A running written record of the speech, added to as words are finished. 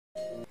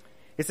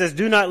It says,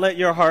 "Do not let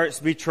your hearts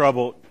be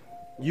troubled.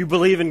 You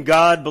believe in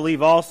God,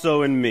 believe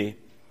also in me.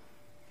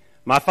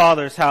 My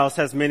Father's house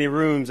has many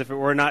rooms. If it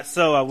were not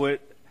so, I would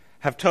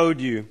have told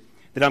you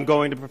that I'm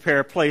going to prepare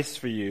a place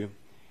for you.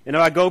 And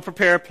if I go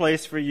prepare a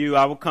place for you,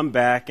 I will come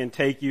back and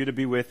take you to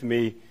be with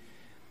me,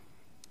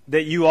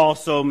 that you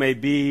also may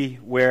be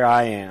where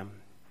I am.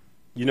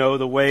 You know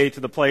the way to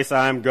the place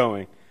I am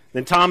going."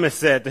 Then Thomas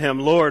said to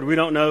him, "Lord, we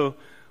don't know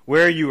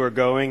where you are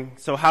going,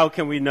 so how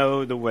can we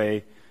know the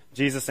way?"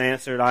 Jesus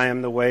answered, "I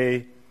am the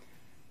way,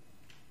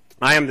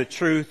 I am the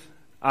truth,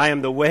 I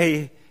am the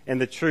way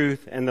and the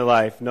truth and the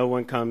life. No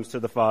one comes to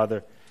the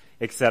Father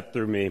except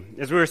through me."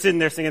 As we were sitting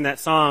there singing that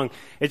song,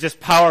 it just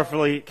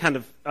powerfully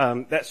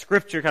that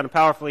scripture kind of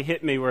powerfully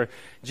hit me, where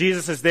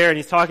Jesus is there and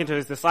he's talking to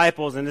his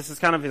disciples, and this is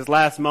kind of his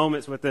last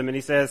moments with them, and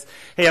he says,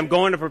 "Hey, I'm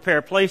going to prepare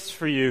a place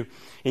for you,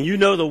 and you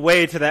know the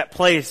way to that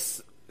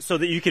place so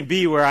that you can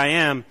be where I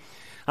am."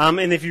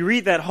 And if you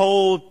read that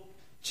whole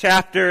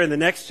chapter and the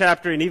next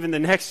chapter and even the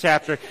next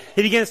chapter,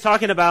 he begins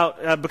talking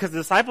about, because the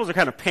disciples are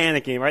kind of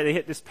panicking, right? They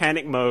hit this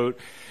panic mode.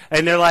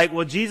 And they're like,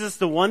 "Well, Jesus,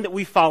 the one that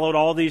we followed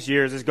all these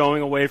years, is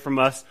going away from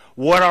us.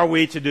 What are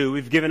we to do?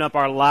 We've given up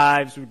our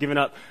lives. We've given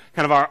up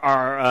kind of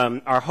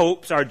our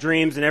hopes, our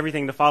dreams, and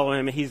everything to follow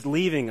him. And he's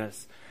leaving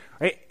us."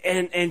 Right?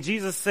 And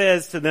Jesus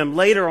says to them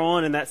later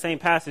on in that same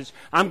passage,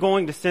 "I'm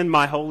going to send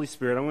my Holy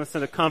Spirit. I'm going to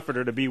send a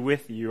comforter to be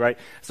with you." Right?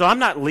 So I'm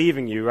not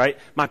leaving you. Right?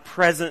 My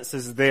presence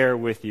is there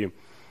with you.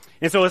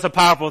 And so it's a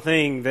powerful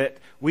thing that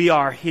we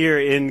are here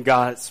in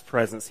God's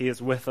presence. He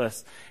is with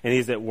us, and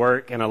he's at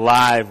work and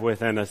alive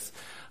within us.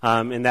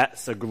 And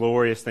that's a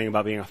glorious thing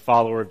about being a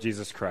follower of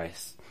Jesus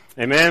Christ.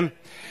 Amen?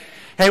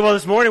 Hey, well,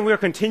 this morning we are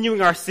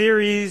continuing our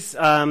series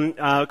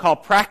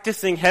called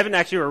Practicing Heaven.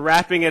 Actually, we're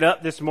wrapping it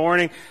up this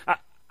morning.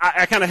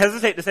 I kind of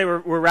hesitate to say we're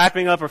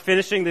wrapping up or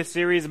finishing this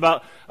series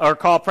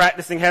called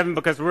Practicing Heaven,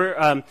 because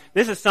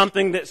this is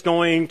something that's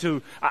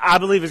I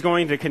believe is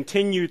going to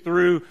continue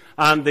through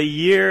the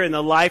year in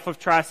the life of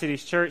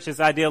Tri-Cities Church. This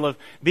idea of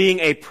being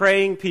a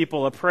praying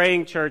people, a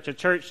praying church, a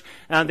church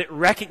that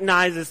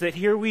recognizes that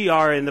here we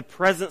are in the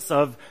presence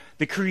of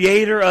the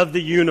creator of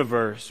the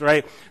universe,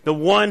 right? The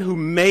one who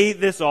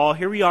made this all.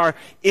 Here we are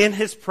in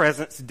his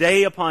presence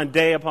day upon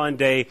day upon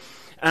day.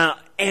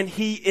 And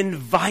he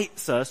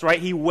invites us, right?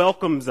 He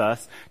welcomes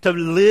us to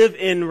live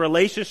in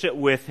relationship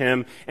with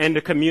him and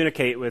to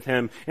communicate with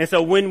him. And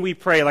so when we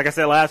pray, like I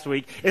said last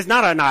week, it's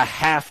not an I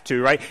have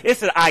to, right?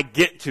 It's an I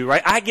get to,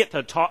 right? I get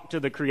to talk to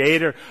the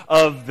creator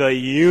of the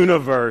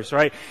universe,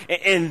 right?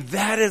 And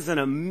that is an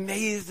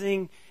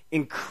amazing,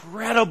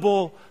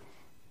 incredible,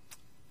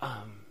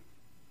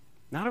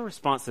 not a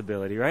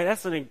responsibility, right?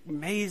 That's an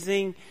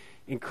amazing,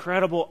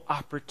 incredible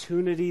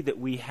opportunity that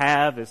we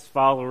have as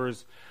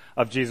followers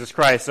of Jesus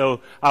Christ.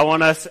 So I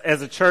want us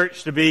as a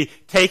church to be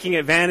taking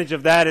advantage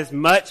of that as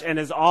much and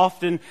as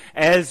often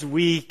as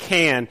we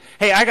can.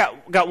 Hey, I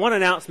got one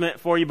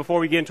announcement for you before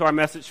we get into our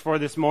message for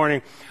this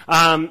morning.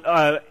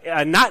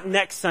 Not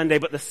next Sunday,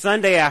 but the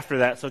Sunday after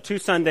that. So 2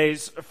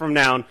 Sundays from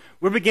now,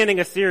 we're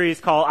beginning a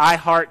series called I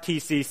Heart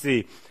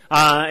TCC.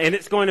 And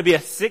it's going to be a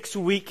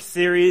 6-week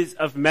series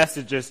of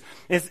messages.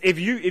 If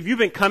you've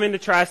been coming to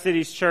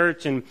Tri-Cities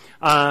Church and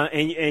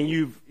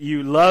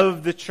you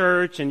love the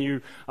church and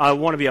you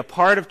want to be a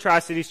part of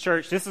Tri-Cities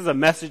Church, this is a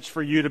message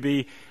for you to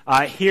be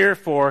here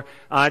for.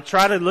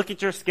 Try to look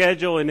at your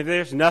schedule, and if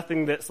there's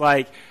nothing that's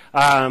like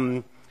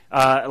you're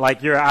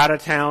out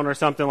of town or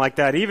something like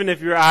that, even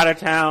if you're out of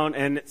town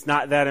and it's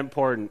not that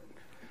important,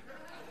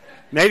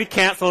 maybe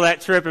cancel that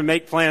trip and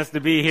make plans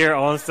to be here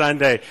on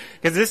Sunday,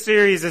 because this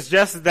series is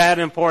just that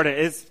important.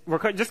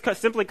 We're just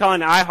simply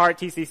calling it I Heart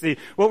TCC.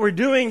 What we're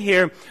doing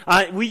here,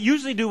 we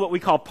usually do what we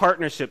call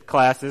partnership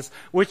classes,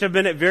 which have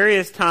been at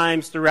various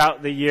times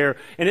throughout the year.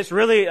 And it's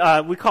really,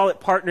 we call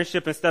it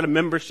partnership instead of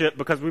membership,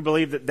 because we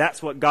believe that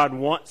that's what God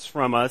wants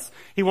from us.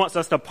 He wants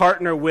us to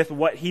partner with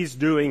what he's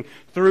doing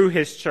through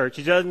his church.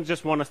 He doesn't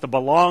just want us to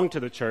belong to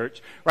the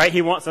church, right?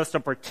 He wants us to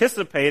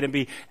participate and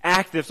be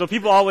active. So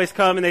people always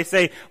come and they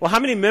say, "Well, how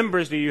many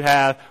members do you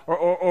have?"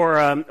 Or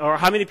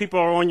how many people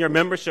are on your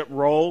membership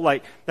roll?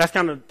 Like, that's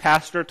kind of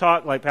pastor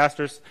talk. Like,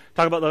 pastors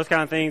talk about those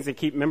kind of things and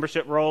keep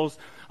membership rolls.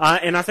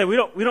 And I said, we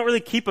don't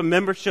really keep a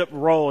membership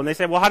roll. And they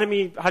say, "Well, how do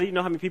you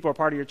know how many people are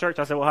part of your church?"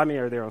 I said, "Well, how many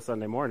are there on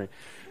Sunday morning?"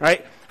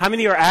 Right? How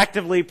many are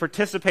actively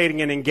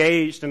participating and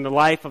engaged in the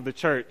life of the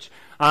church?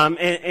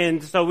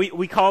 And so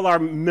we call our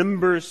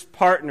members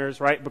partners,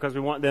 right? Because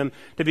we want them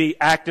to be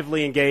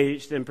actively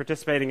engaged and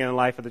participating in the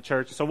life of the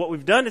church. So what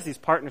we've done is these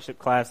partnership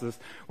classes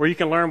where you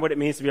can learn what it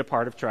means to be a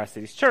part of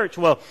Tri-Cities Church.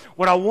 Well,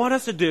 what I want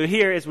us to do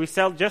here is we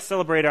just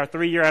celebrate our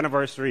 3-year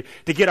anniversary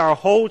to get our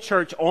whole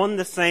church on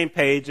the same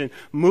page and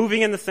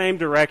moving in the same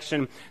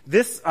direction.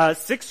 This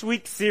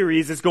 6-week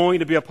series is going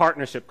to be a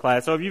partnership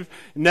class. So if you've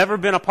never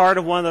been a part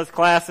of one of those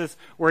classes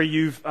where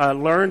you've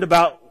learned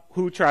about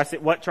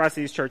what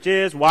Tri-Cities Church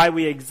is, why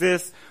we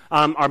exist,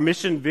 our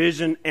mission,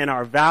 vision, and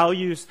our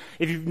values.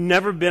 If you've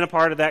never been a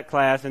part of that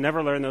class and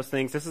never learned those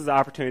things, this is an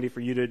opportunity for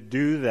you to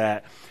do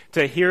that,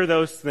 to hear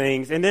those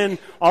things. And then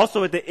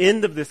also at the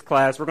end of this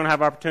class, we're going to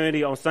have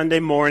opportunity on Sunday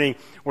morning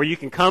where you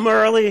can come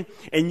early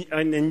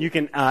and you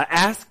can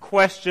ask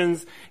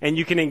questions and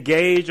you can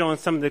engage on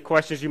some of the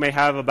questions you may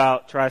have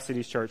about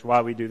Tri-Cities Church,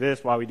 why we do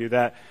this, why we do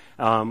that,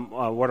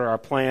 what are our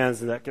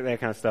plans, and that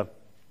kind of stuff.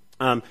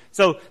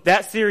 So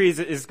that series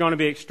is going to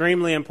be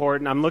extremely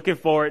important. I'm looking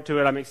forward to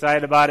it. I'm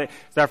excited about it.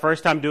 It's our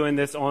first time doing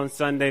this on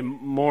Sunday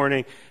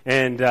morning,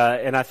 and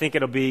I think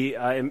it'll be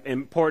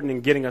important in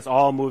getting us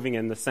all moving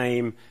in the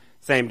same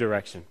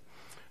direction.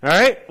 All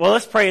right. Well,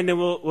 let's pray, and then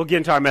we'll get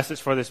into our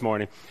message for this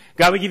morning.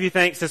 God, we give you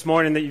thanks this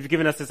morning that you've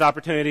given us this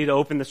opportunity to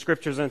open the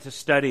Scriptures and to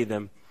study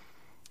them.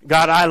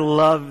 God, I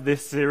love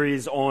this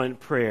series on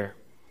prayer,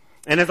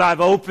 and as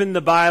I've opened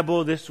the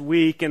Bible this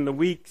week and the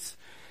weeks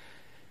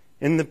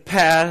in the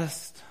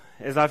past,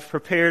 as I've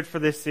prepared for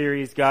this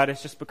series, God,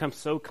 it's just become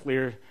so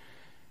clear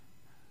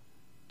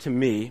to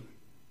me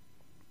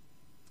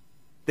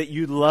that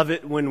you love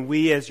it when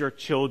we as your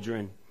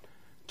children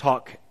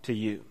talk to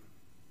you.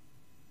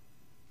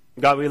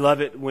 God, we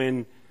love it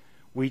when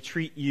we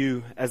treat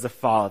you as a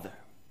father,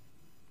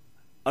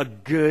 a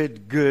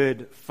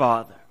good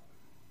father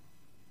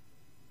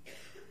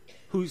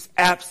who's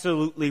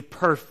absolutely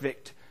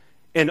perfect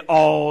in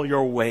all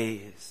your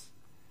ways,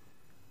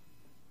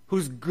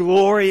 who's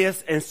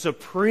glorious and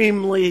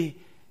supremely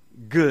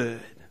good,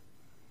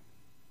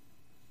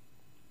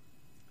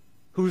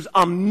 who's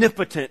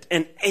omnipotent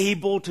and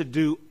able to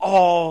do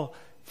all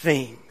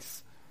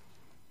things.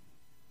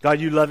 God,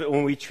 you love it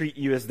when we treat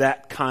you as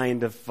that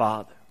kind of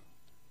father.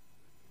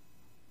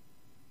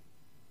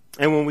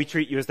 And when we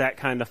treat you as that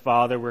kind of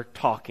father, we're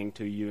talking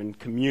to you and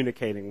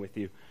communicating with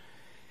you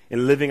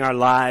and living our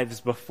lives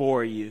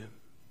before you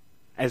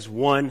as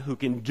one who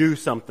can do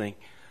something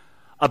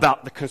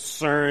about the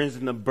concerns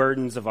and the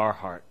burdens of our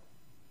heart.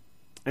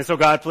 And so,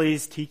 God,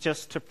 please teach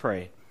us to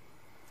pray.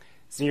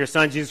 It's in your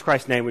Son, Jesus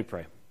Christ's name we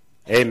pray.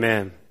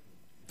 Amen.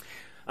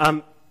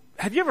 Have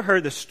you ever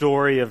heard the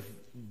story of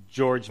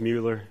George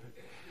Mueller?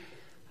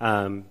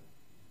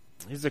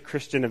 He's a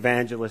Christian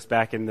evangelist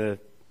back in the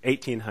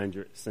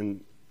 1800s.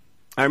 And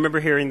I remember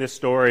hearing this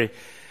story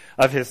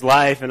of his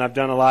life, and I've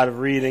done a lot of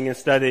reading and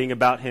studying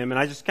about him. And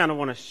I just kind of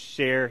want to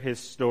share his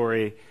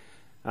story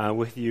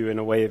with you in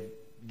a way of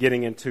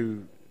getting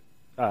into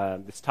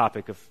this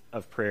topic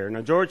of prayer.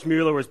 Now, George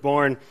Mueller was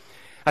born,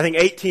 I think,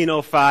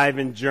 1805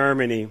 in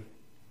Germany,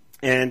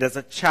 and as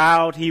a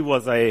child, he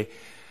was a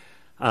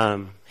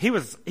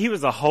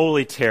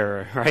holy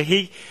terror, right?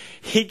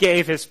 He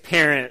gave his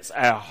parents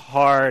a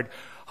hard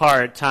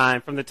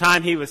time. From the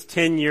time he was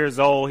 10 years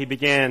old, he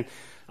began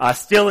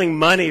stealing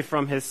money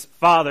from his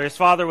father. His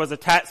father was a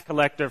tax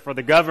collector for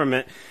the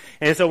government,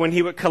 and so when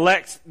he would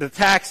collect the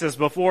taxes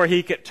before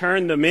he could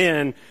turn them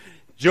in,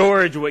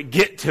 George would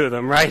get to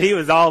them, right? He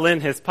was all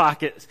in his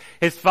pockets,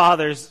 his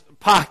father's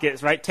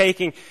pockets, right?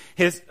 Taking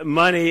his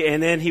money,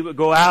 and then he would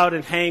go out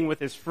and hang with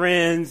his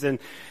friends, and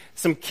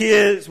some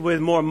kids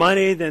with more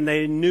money than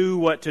they knew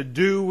what to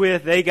do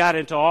with, they got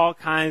into all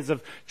kinds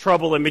of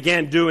trouble and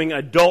began doing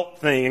adult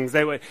things.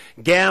 They would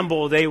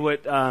gamble, they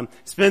would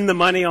spend the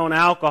money on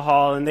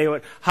alcohol, and they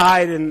would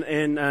hide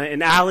in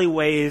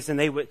alleyways, and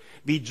they would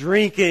be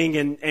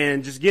drinking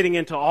and just getting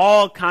into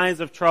all kinds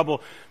of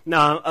trouble.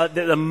 Now,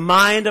 the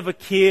mind of a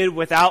kid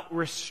without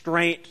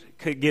restraint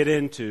could get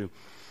into.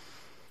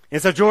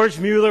 And so George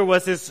Mueller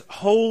was this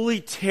holy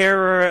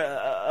terror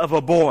of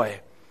a boy.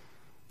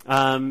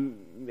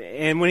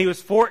 And when he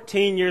was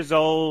 14 years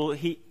old,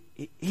 he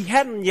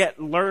hadn't yet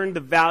learned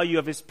the value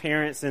of his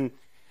parents, and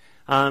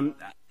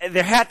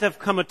there had to have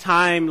come a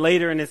time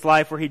later in his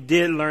life where he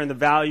did learn the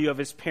value of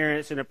his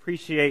parents and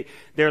appreciate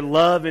their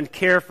love and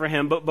care for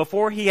him. But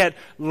before he had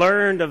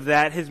learned of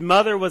that, his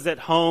mother was at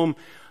home,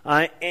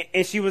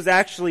 and she was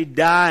actually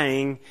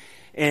dying,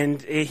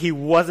 and he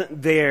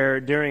wasn't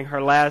there during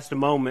her last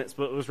moments,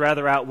 but was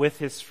rather out with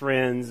his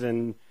friends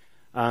and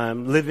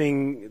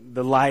living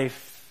the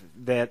life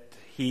that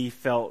he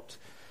felt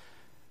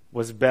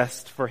was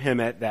best for him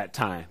at that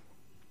time.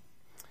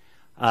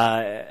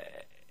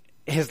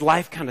 His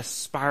life kind of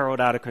spiraled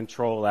out of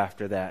control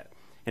after that.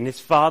 And his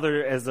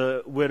father, as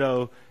a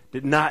widow,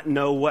 did not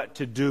know what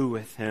to do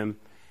with him.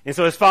 And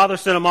so his father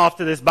sent him off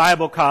to this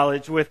Bible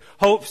college with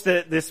hopes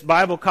that this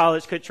Bible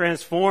college could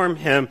transform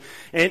him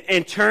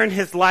and turn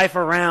his life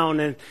around.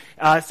 And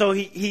so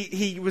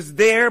he was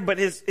there, but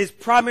his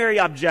primary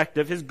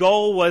objective, his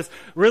goal was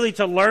really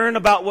to learn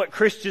about what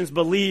Christians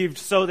believed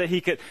so that he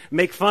could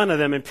make fun of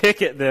them and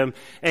pick at them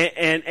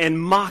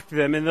and mock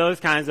them and those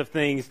kinds of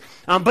things.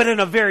 But in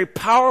a very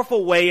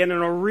powerful way and in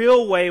a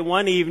real way,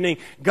 one evening,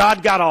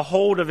 God got a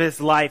hold of his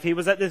life. He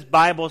was at this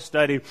Bible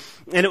study,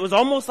 and it was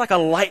almost like a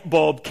light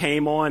bulb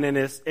came on on in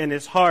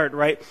his heart,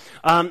 right?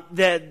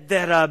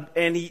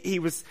 And he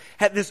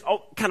had this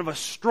kind of a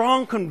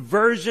strong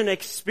conversion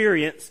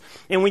experience.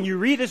 And when you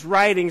read his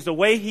writings, the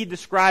way he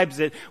describes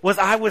it was,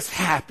 I was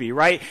happy,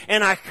 right?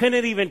 And I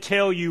couldn't even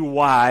tell you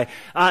why.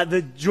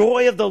 The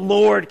joy of the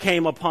Lord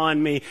came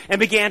upon me and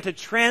began to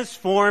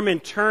transform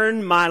and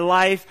turn my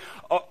life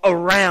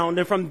around.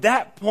 And from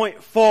that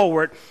point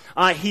forward,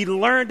 he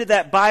learned at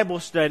that Bible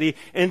study,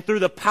 and through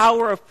the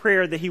power of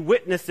prayer that he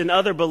witnessed in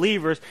other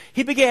believers,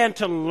 he began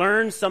to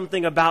learn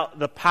something about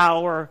the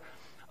power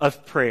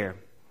of prayer.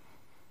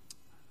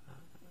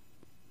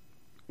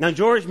 Now,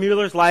 George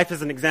Mueller's life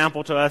is an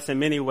example to us in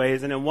many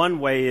ways, and in one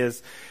way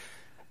is,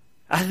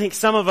 I think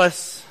some of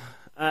us,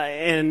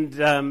 and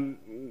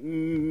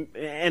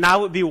I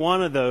would be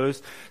one of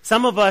those,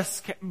 some of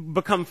us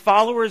become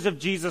followers of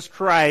Jesus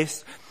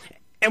Christ,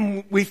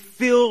 and we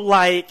feel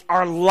like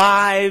our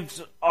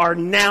lives are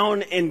now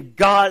in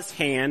God's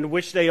hand,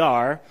 which they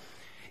are,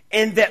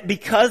 and that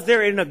because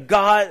they're in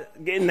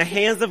the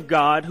hands of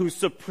God, who's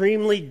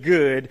supremely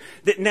good,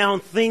 that now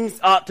things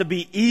ought to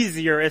be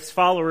easier as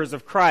followers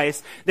of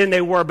Christ than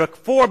they were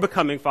before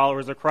becoming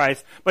followers of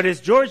Christ. But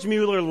as George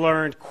Mueller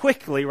learned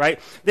quickly,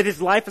 right, that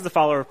his life as a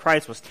follower of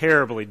Christ was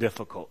terribly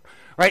difficult,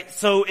 right?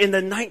 So in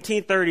the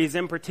 1930s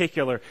in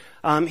particular,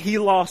 he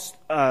lost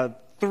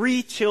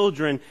 3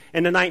 children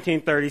in the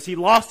 1930s. He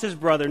lost his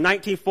brother. In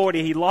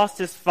 1940, he lost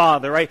his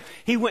father, right?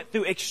 He went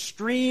through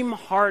extreme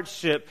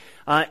hardship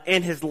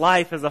in his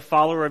life as a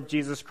follower of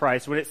Jesus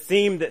Christ when it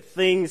seemed that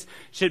things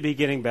should be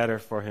getting better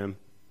for him.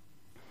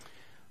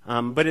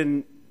 But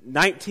in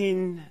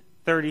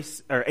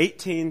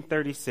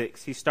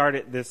 1836, he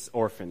started this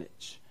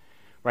orphanage,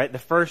 right? The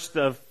first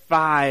of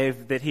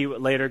 5 that he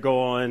would later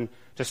go on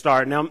to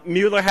start. Now,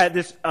 Mueller had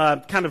this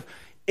kind of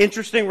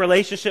interesting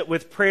relationship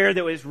with prayer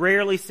that was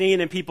rarely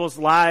seen in people's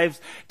lives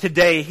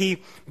today.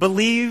 He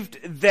believed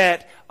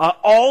that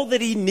all that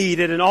he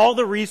needed and all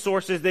the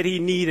resources that he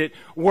needed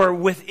were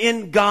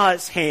within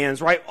God's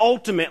hands, right?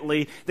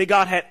 Ultimately, that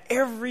God had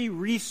every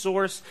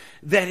resource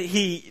that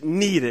he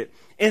needed.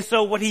 And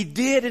so what he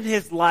did in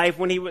his life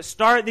when he would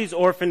start these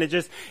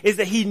orphanages is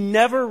that he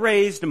never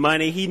raised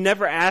money. He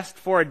never asked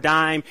for a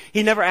dime.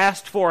 He never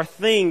asked for a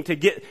thing to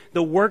get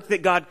the work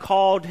that God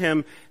called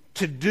him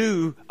to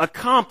do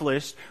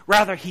accomplished.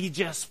 Rather, he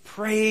just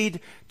prayed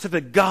to the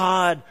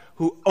God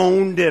who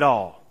owned it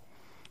all.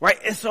 Right?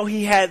 And so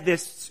he had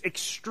this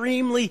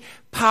extremely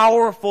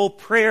powerful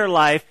prayer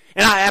life.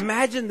 And I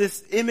imagine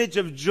this image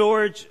of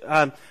George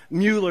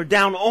Mueller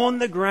down on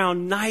the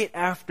ground night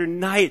after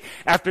night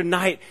after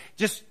night,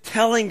 just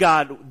telling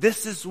God,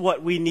 this is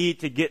what we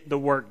need to get the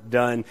work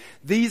done.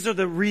 These are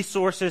the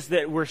resources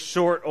that we're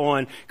short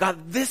on.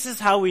 God, this is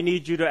how we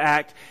need you to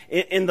act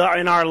in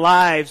our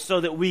lives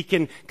so that we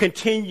can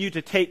continue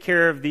to take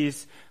care of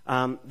these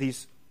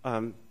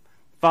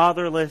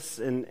fatherless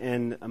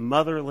and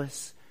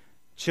motherless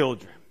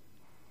children.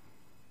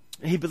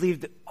 He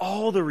believed that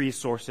all the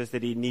resources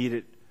that he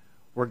needed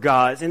were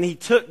God's. And he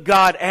took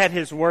God at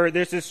his word.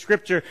 There's this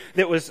scripture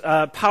that was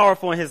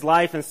powerful in his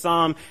life in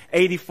Psalm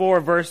 84,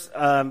 verse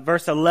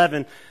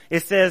 11.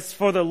 It says,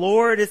 "For the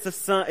Lord is a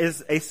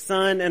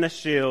sun and a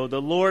shield.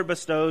 The Lord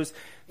bestows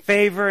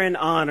favor and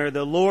honor.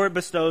 The Lord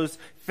bestows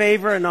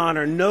favor and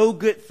honor. No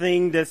good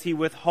thing does he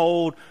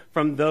withhold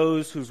from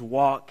those whose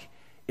walk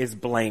is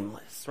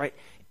blameless." Right?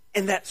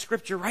 In that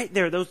scripture right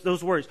there,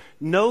 those words,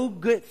 no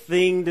good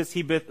thing does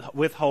he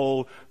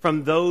withhold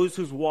from those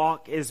whose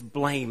walk is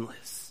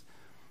blameless.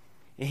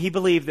 And he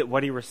believed that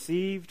what he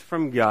received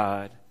from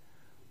God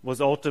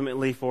was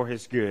ultimately for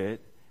his good,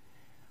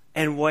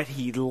 and what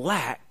he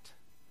lacked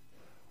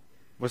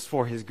was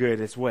for his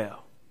good as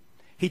well.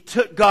 He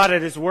took God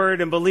at his word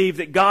and believed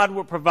that God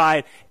would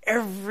provide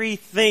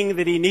everything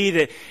that he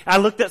needed. I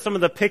looked at some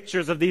of the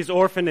pictures of these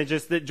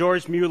orphanages that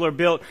George Mueller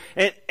built.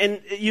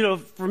 And you know,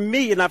 for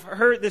me, and I've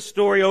heard this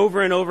story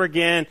over and over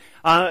again,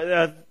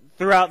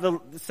 throughout the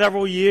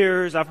several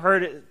years. I've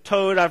heard it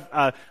told.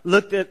 I've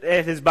looked at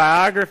his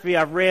biography.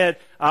 I've read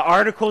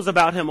articles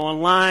about him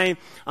online.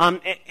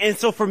 And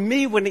so for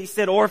me, when he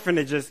said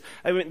orphanages,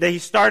 that he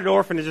started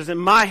orphanages, in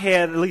my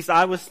head, at least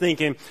I was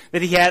thinking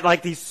that he had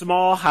like these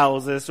small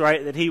houses,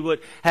 right, that he would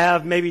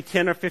have maybe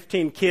 10 or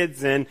 15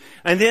 kids in.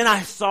 And then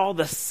I saw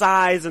the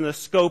size and the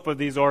scope of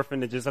these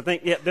orphanages. I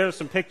think, yeah, there's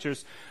some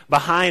pictures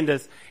behind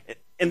us.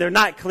 And they're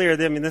not clear.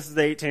 I mean, this is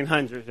the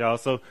 1800s, y'all.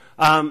 So,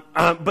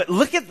 but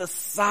look at the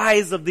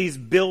size of these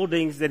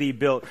buildings that he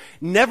built.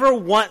 Never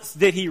once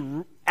did he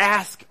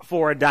ask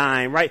for a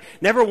dime, right?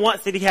 Never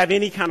once did he have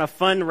any kind of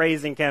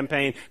fundraising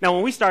campaign. Now,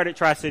 when we started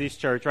Tri-Cities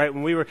Church, right,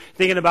 when we were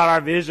thinking about our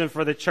vision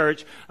for the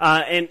church,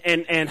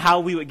 and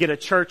how we would get a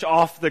church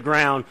off the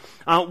ground,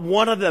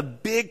 one of the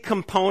big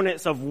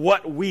components of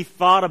what we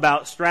thought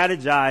about,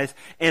 strategized,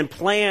 and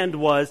planned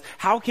was,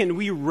 how can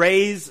we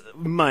raise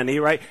money,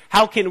 right?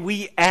 How can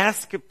we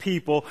ask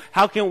people?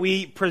 How can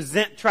we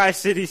present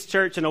Tri-Cities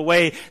Church in a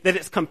way that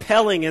it's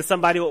compelling and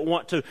somebody would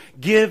want to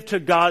give to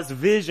God's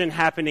vision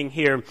happening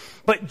here?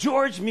 But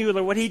George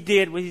Mueller, what he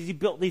did was he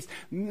built these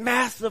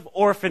massive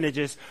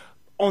orphanages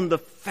on the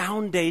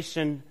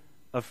foundation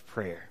of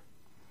prayer.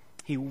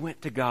 He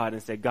went to God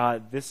and said,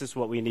 God, this is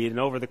what we need. And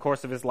over the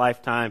course of his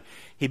lifetime,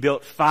 he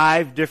built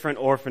 5 different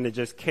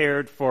orphanages,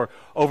 cared for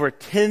over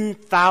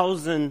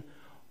 10,000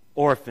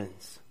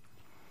 orphans.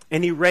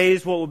 And he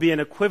raised what would be an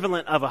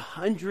equivalent of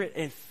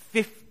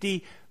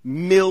 $150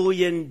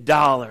 million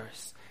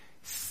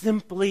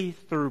simply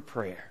through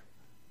prayer.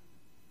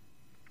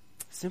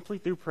 Simply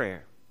through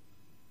prayer.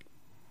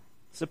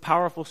 It's a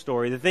powerful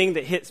story. The thing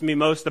that hits me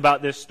most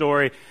about this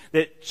story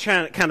that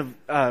kind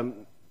of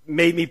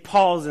made me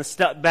pause and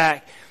step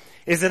back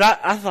is that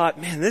I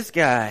thought, man, this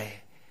guy,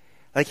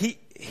 like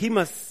he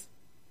must,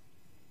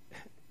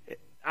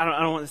 I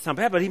don't want this to sound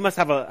bad, but he must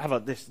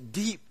have this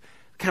deep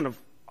kind of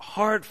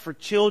heart for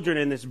children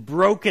and this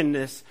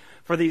brokenness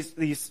for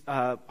these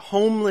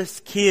homeless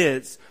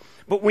kids.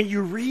 But when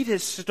you read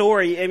his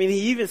story, I mean,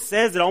 he even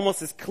says it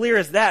almost as clear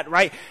as that,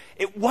 right?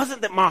 It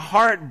wasn't that my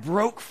heart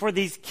broke for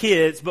these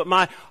kids, but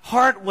my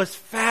heart was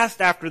fast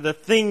after the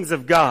things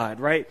of God,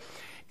 right?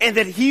 And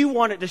that he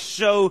wanted to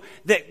show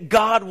that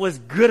God was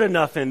good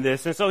enough in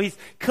this. And so he's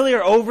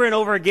clear over and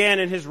over again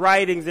in his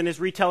writings and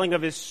his retelling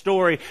of his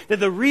story that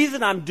the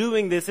reason I'm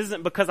doing this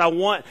isn't because I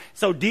want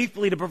so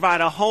deeply to provide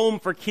a home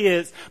for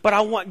kids, but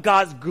I want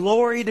God's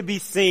glory to be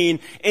seen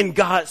in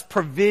God's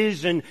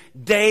provision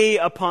day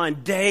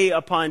upon day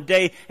upon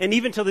day. And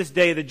even to this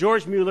day, the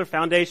George Mueller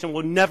Foundation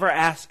will never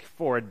ask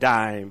for a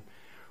dime,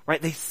 right?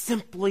 They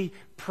simply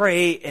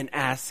pray and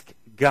ask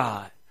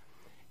God.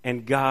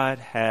 And God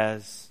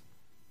has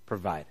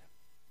provided.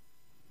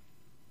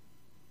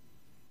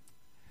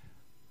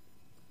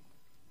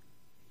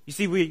 You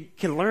see, we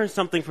can learn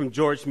something from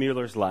George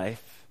Mueller's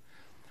life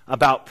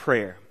about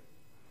prayer.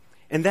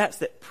 And that's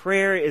that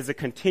prayer is a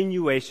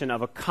continuation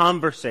of a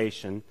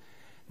conversation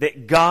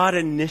that God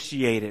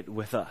initiated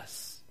with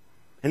us.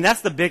 And that's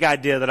the big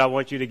idea that I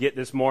want you to get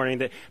this morning,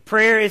 that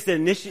prayer is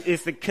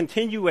the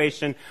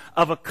continuation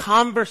of a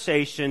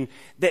conversation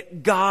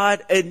that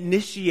God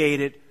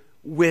initiated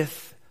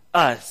with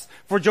us.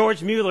 For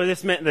George Mueller,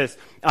 this meant this,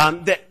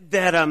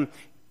 that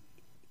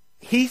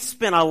he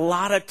spent a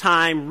lot of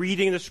time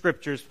reading the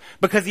scriptures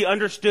because he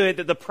understood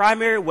that the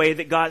primary way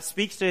that God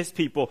speaks to his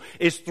people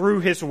is through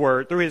his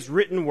word, through his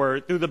written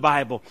word, through the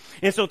Bible.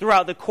 And so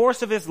throughout the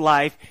course of his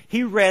life,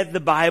 he read the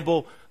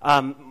Bible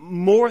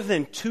more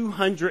than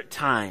 200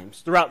 times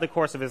throughout the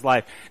course of his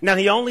life. Now,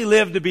 he only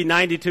lived to be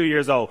 92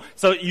 years old.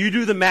 So you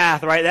do the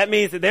math, right? That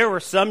means that there were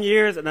some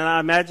years, and I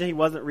imagine he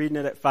wasn't reading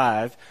it at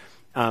 5.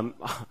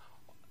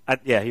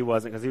 Yeah, he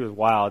wasn't because he was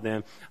wild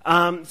then.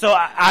 So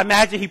I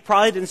imagine he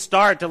probably didn't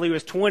start till he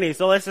was 20.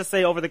 So let's just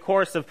say over the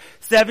course of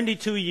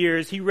 72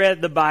 years, he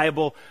read the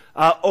Bible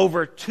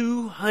over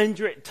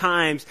 200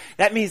 times.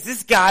 That means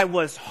this guy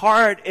was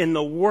hard in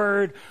the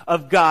Word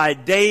of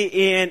God day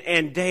in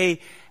and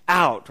day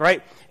out,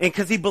 right? And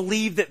because he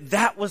believed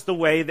that was the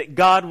way that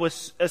God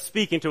was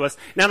speaking to us.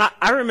 Now,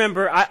 I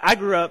remember I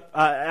grew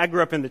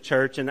up in the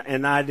church,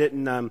 and I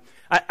didn't.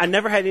 I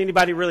never had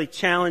anybody really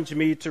challenge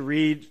me to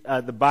read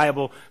the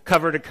Bible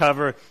cover to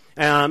cover.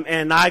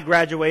 And I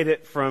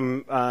graduated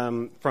from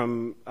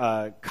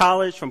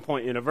college, from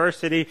Point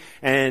University,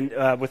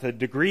 and with a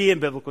degree in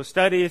biblical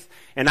studies,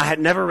 and I had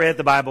never read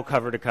the Bible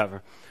cover to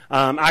cover.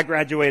 I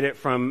graduated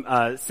from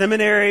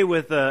seminary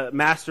with a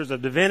Master's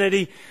of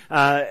Divinity,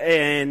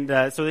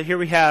 and so here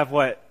we have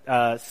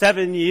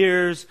 7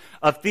 years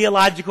of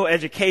theological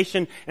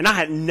education, and I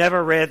had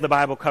never read the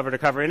Bible cover to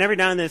cover. And every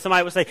now and then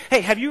somebody would say,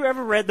 "Hey, have you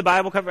ever read the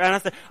Bible cover?" And I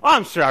said, "Oh,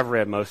 I'm sure I've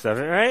read most of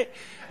it, right?"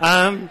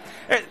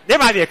 There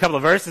might be a couple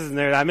of verses in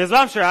there that I missed, but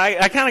I'm sure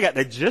I kind of got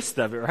the gist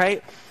of it,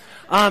 right?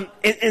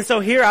 And so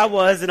here I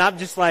was, and I'm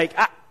just like,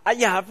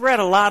 I've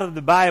read a lot of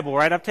the Bible,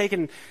 right? I've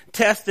taken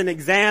tests and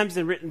exams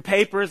and written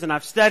papers, and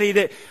I've studied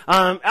it.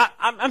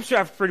 I'm sure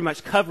I've pretty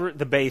much covered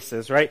the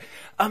bases, right?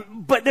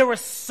 But there was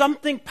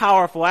something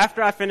powerful.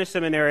 After I finished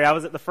seminary, I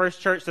was at the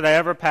first church that I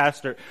ever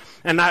pastored,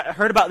 and I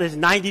heard about this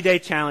 90-day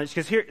challenge,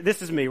 because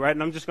this is me, right?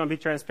 And I'm just going to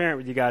be transparent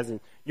with you guys,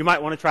 and you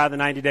might want to try the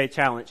 90-day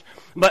challenge.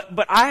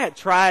 But I had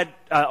tried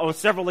on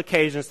several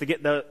occasions to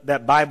get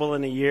that Bible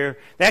in a year.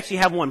 They actually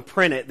have one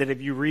printed that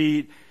if you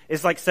read,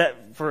 it's like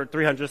set for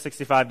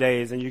 365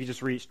 days, and you can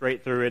just read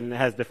straight through it, and it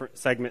has different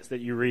segments that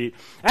you read.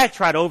 I had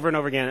tried over and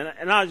over again,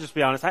 and I'll just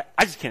be honest,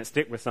 I just can't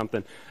stick with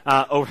something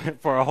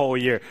for a whole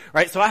year,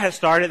 right? So I had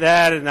started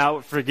that, and I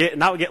would forget,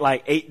 and I would get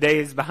like 8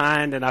 days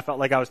behind, and I felt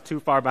like I was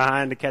too far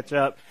behind to catch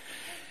up.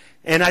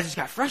 And I just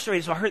got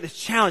frustrated, so I heard this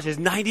challenge, this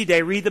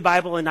 90-day, read the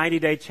Bible in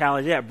 90-day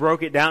challenge. Yeah, it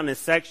broke it down into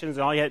sections,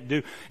 and all you had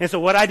to do. And so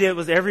what I did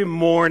was every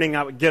morning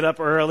I would get up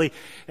early,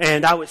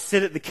 and I would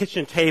sit at the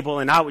kitchen table,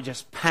 and I would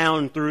just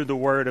pound through the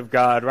Word of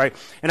God, right?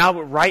 And I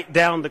would write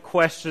down the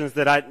questions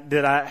that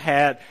I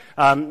had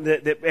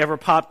that ever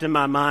popped in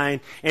my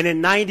mind. And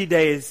in 90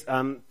 days,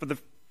 for the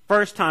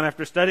first time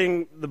after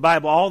studying the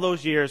Bible all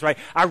those years, right,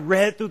 I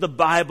read through the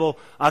Bible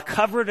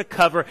cover to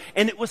cover,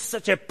 and it was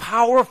such a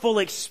powerful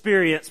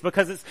experience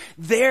because it's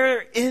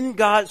there in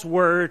God's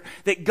Word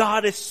that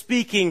God is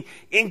speaking,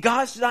 and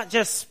God's not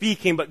just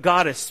speaking, but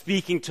God is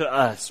speaking to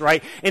us,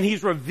 right? And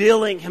He's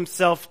revealing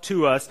Himself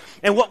to us.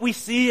 And what we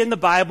see in the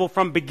Bible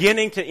from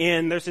beginning to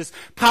end, there's this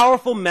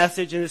powerful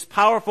message and this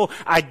powerful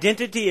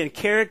identity and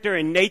character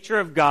and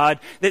nature of God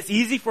that's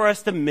easy for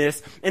us to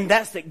miss, and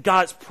that's that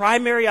God's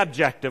primary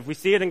objective, we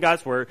see it in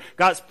God's Word,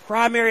 God's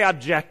primary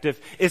objective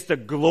is to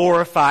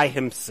glorify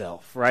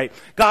Himself, right?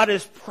 God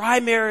is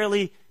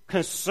primarily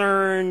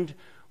concerned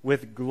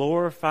with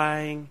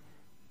glorifying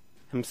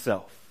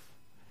Himself.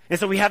 And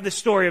so we have this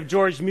story of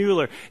George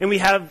Mueller, and we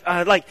have,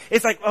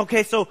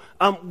 okay, so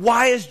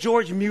why is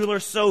George Mueller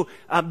so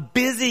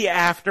busy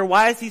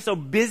why is he so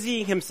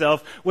busying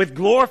himself with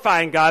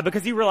glorifying God?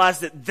 Because he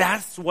realized that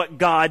that's what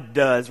God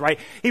does,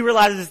 right? He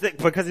realizes that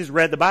because he's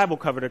read the Bible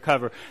cover to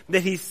cover,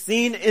 that he's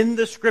seen in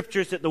the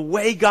Scriptures that the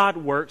way God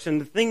works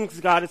and the things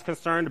God is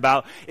concerned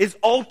about is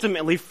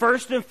ultimately,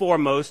 first and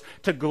foremost,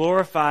 to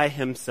glorify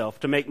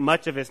Himself, to make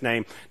much of His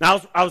name. Now,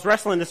 I was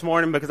wrestling this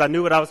morning because I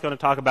knew what I was going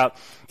to talk about,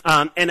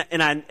 and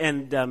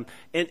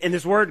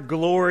this word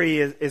glory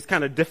is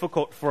kind of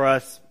difficult for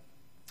us.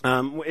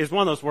 It's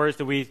one of those words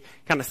that we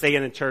kind of say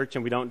in a church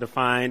and we don't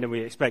define, and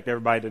we expect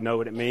everybody to know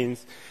what it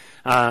means.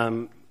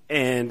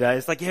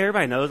 It's like, yeah,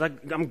 everybody knows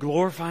I'm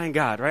glorifying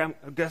God,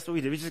 right? That's what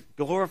we do. We just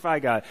glorify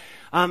God.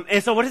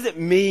 And so what does it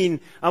mean?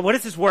 What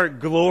does this word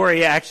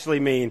glory actually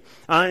mean?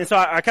 And so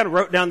I kind of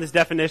wrote down this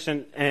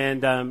definition,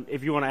 and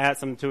if you want to add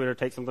something to it or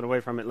take something away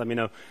from it, let me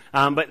know.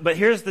 But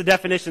here's the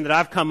definition that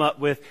I've come up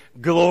with: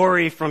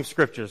 glory from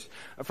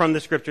the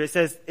Scripture. It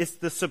says it's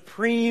the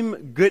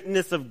supreme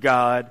goodness of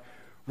God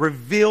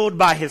revealed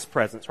by His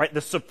presence, right? The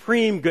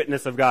supreme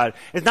goodness of God.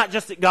 It's not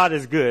just that God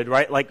is good,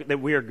 right? Like that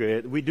we are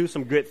good. We do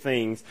some good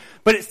things.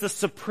 But it's the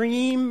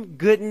supreme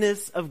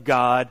goodness of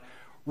God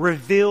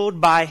revealed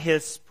by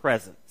His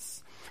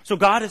presence. So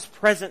God is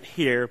present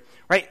here,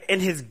 right?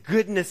 And His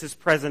goodness is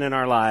present in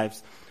our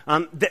lives.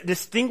 That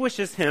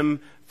distinguishes Him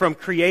from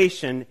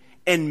creation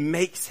and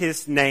makes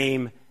His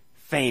name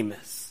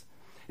famous.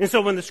 And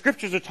so when the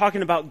Scriptures are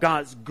talking about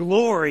God's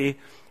glory,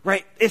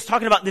 right, it's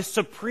talking about this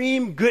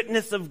supreme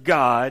goodness of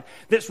God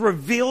that's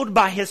revealed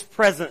by His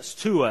presence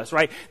to us,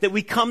 right? That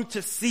we come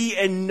to see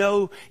and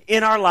know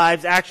in our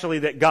lives actually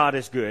that God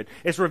is good.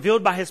 It's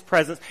revealed by His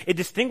presence. It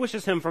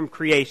distinguishes Him from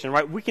creation,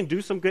 right? We can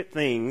do some good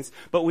things,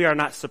 but we are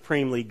not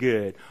supremely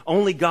good.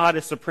 Only God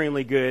is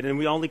supremely good, and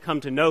we only come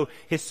to know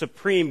His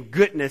supreme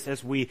goodness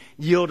as we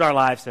yield our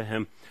lives to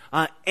Him.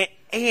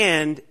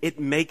 And it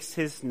makes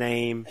His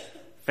name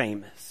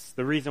famous.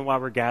 The reason why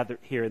we're gathered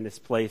here in this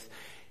place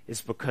is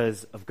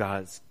because of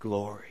God's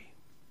glory,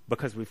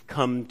 because we've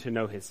come to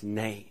know His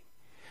name,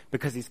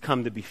 because He's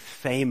come to be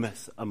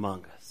famous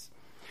among us.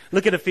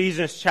 Look at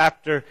Ephesians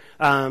chapter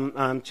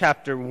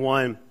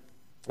 1.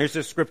 There's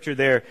a scripture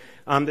there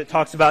that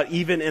talks about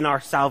even in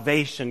our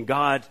salvation,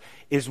 God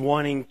is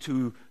wanting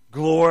to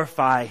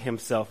glorify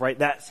Himself, right?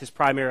 That's His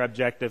primary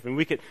objective. And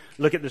we could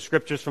look at the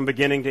Scriptures from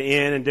beginning to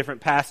end in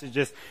different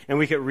passages, and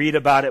we could read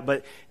about it.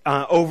 But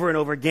over and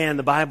over again,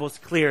 the Bible's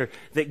clear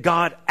that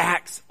God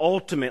acts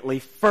ultimately,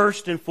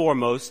 first and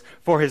foremost,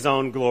 for His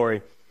own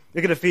glory.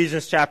 Look at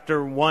Ephesians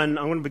chapter 1.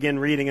 I'm going to begin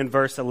reading in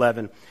verse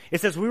 11. It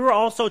says, we were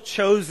also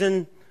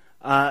chosen.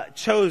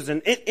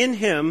 In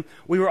Him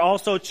we were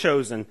also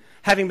chosen,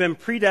 having been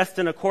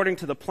predestined according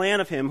to the plan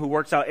of Him who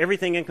works out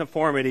everything in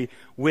conformity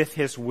with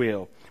His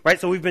will. Right,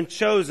 so we've been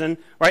chosen,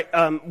 right?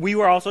 We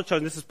were also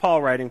chosen. This is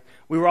Paul writing.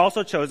 We were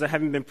also chosen,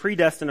 having been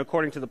predestined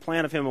according to the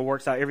plan of Him who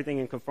works out everything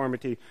in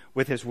conformity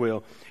with His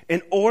will,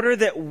 in order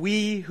that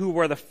we who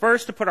were the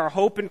first to put our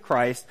hope in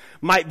Christ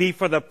might be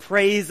for the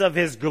praise of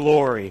His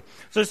glory.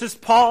 So this is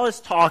Paul is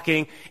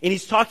talking, and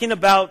he's talking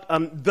about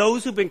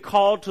those who've been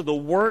called to the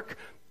work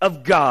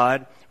of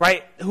God,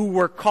 right? Who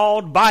were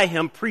called by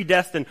Him,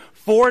 predestined,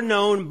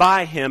 foreknown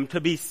by Him to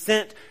be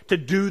sent to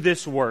do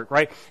this work,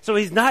 right? So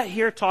he's not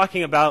here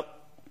talking about,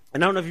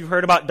 and I don't know if you've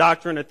heard about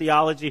doctrine or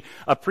theology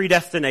of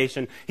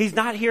predestination. He's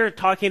not here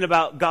talking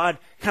about God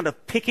kind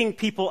of picking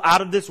people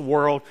out of this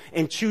world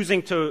and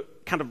choosing to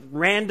kind of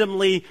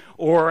randomly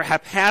or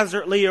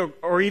haphazardly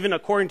or even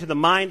according to the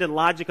mind and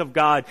logic of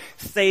God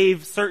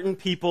save certain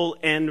people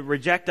and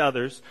reject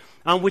others.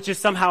 Which is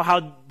somehow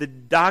how the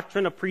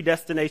doctrine of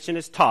predestination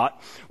is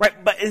taught,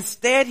 right? But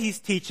instead he's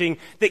teaching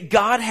that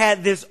God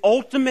had this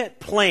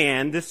ultimate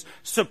plan, this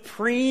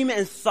supreme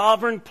and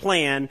sovereign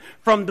plan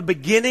from the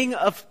beginning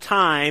of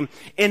time,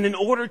 and in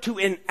order to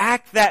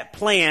enact that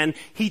plan,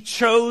 He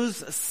chose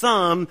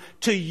some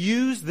to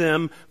use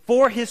them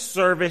for His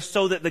service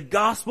so that the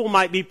gospel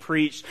might be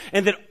preached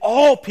and that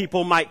all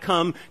people might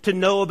come to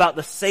know about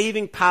the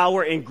saving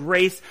power and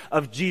grace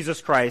of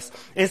Jesus Christ.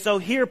 And so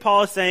here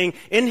Paul is saying,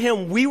 in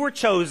Him we were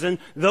chosen,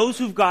 those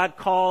who God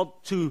called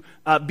to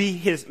be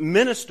His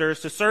ministers,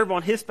 to serve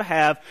on His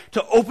behalf,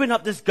 to open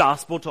up this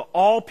gospel to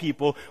all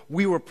people.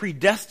 We were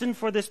predestined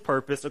for this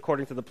purpose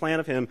according to the plan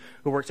of Him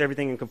who works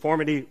everything in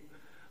conformity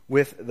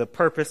with the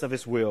purpose of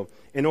his will,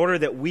 in order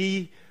that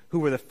we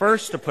who were the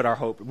first to put our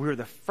hope, we were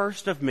the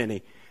first of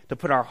many to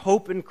put our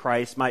hope in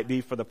Christ, might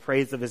be for the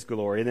praise of his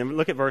glory. And then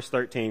look at verse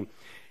 13.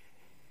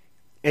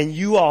 And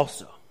you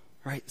also,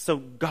 right? So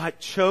God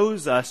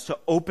chose us to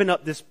open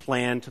up this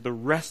plan to the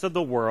rest of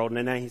the world.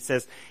 And then he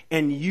says,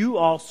 and you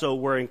also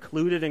were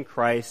included in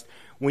Christ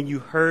when you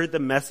heard the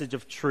message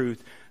of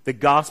truth, the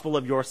gospel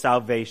of your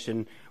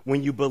salvation,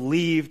 when you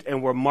believed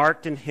and were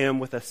marked in him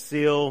with a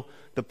seal,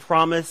 the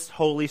promised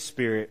Holy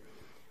Spirit,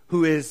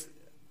 who is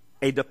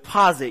a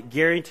deposit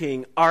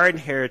guaranteeing our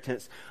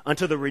inheritance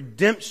unto the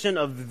redemption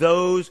of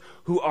those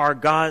who are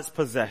God's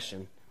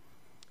possession,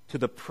 to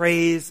the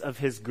praise of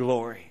his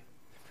glory.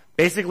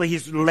 Basically,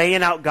 he's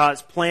laying out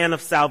God's plan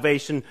of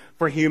salvation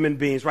for human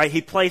beings, right?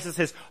 He places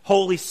his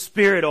Holy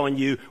Spirit on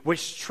you,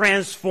 which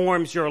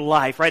transforms your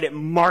life, right? It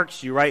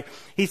marks you, right?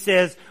 He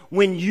says,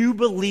 when you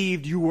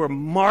believed, you were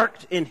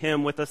marked in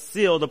him with a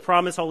seal, the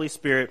promised Holy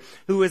Spirit,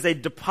 who is a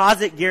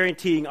deposit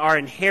guaranteeing our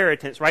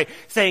inheritance, right?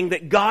 Saying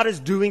that God is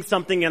doing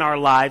something in our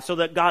lives so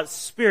that God's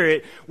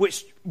Spirit,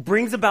 which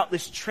brings about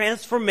this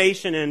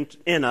transformation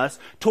in us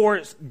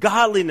towards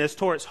godliness,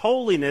 towards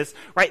holiness,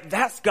 right?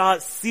 That's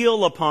God's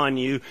seal upon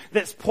you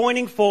that's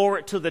pointing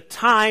forward to the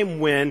time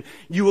when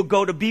you will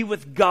go to be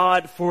with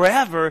God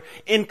forever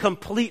in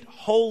complete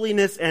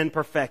holiness and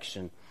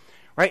perfection,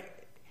 right?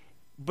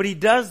 But he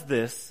does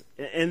this,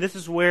 and this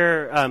is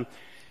where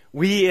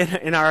we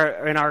in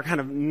our kind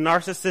of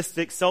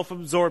narcissistic,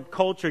 self-absorbed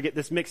culture get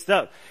this mixed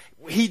up.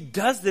 He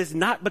does this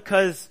not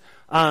because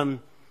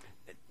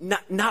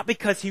not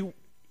because he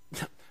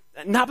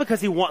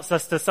wants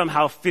us to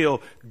somehow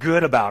feel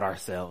good about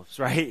ourselves,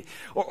 right?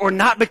 Or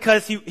not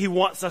because he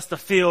wants us to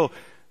feel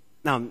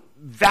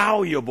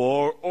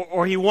valuable,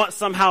 or he wants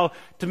somehow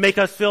to make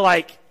us feel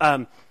like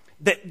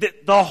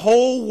that the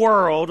whole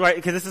world, right?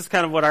 Because this is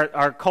kind of what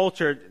our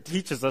culture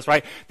teaches us,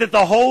 right? That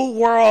the whole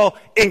world,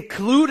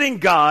 including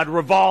God,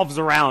 revolves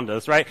around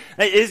us, right?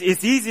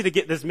 It's easy to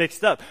get this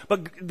mixed up.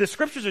 But the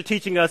scriptures are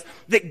teaching us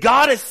that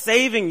God is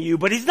saving you,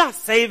 but he's not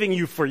saving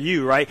you for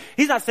you, right?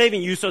 He's not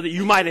saving you so that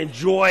you might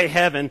enjoy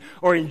heaven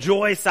or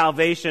enjoy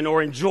salvation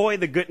or enjoy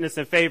the goodness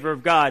and favor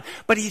of God.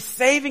 But he's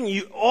saving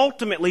you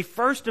ultimately,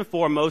 first and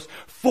foremost,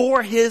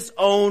 for his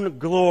own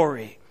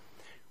glory,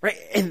 right?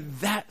 And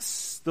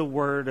that's the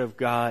word of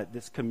God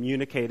that's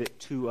communicated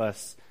to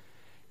us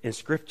in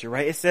Scripture,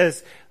 right? It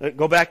says,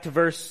 go back to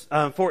verse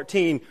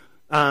 14.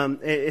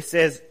 It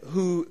says,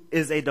 who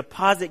is a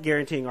deposit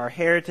guaranteeing our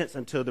inheritance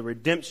until the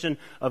redemption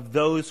of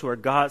those who are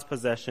God's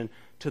possession,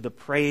 to the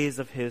praise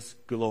of his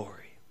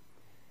glory.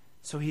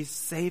 So he's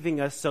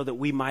saving us so that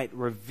we might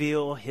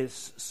reveal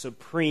his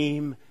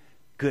supreme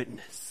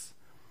goodness,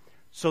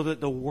 so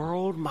that the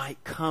world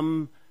might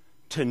come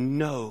to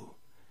know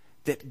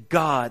that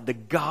God, the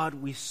God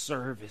we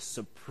serve, is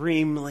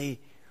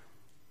supremely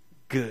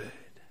good.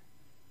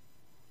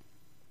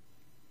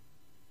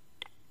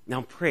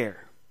 Now,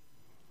 prayer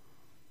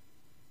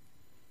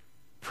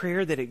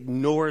that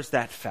ignores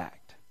that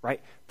fact,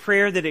 right?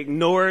 Prayer that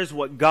ignores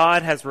what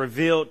God has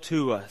revealed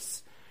to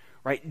us,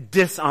 right,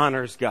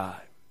 dishonors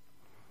God.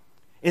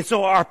 And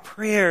so our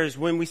prayers,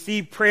 when we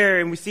see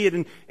prayer, and we see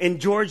it in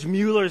George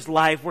Mueller's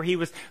life, where he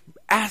was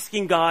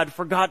asking God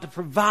for God to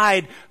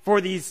provide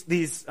for these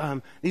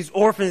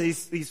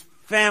orphans, these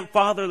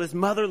fatherless,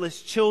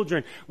 motherless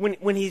children.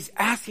 When he's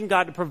asking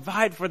God to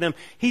provide for them,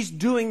 he's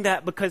doing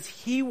that because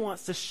he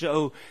wants to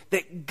show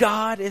that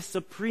God is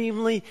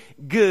supremely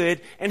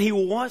good, and he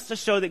wants to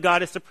show that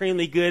God is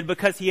supremely good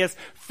because he has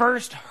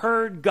first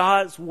heard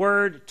God's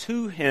word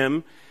to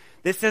him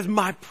that says,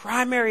 my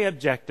primary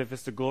objective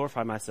is to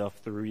glorify myself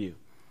through you.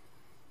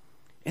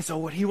 And so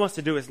what he wants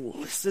to do is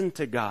listen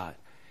to God.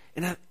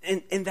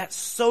 And that's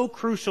so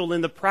crucial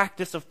in the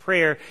practice of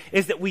prayer,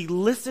 is that we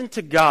listen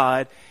to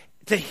God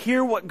to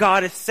hear what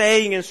God is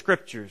saying in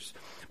Scriptures.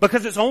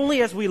 Because it's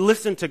only as we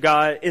listen to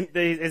God,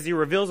 as he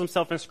reveals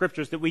himself in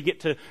Scriptures, that we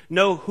get to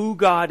know who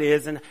God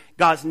is and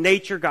God's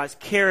nature, God's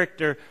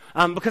character.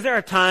 Because there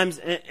are times,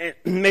 and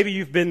maybe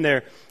you've been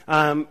there,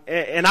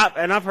 and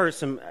I've heard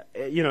some,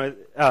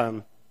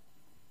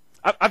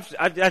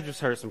 I've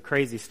just heard some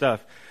crazy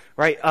stuff,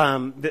 right?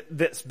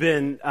 That's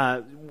been,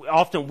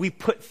 often we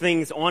put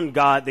things on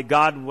God that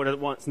God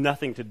wants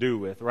nothing to do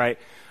with, right?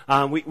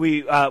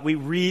 We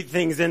read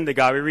things into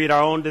God. We read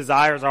our own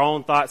desires, our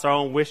own thoughts, our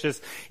own wishes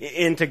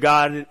into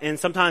God. And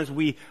sometimes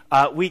we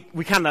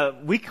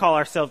call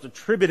ourselves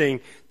attributing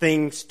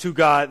things to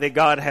God that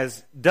God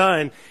has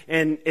done.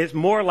 And it's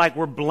more like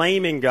we're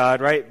blaming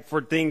God, right,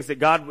 for things that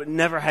God would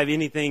never have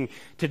anything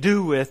to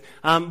do with.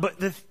 But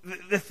the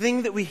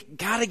thing that we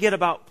gotta get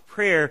about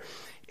prayer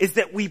is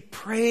that we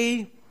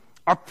pray,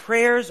 our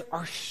prayers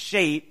are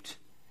shaped.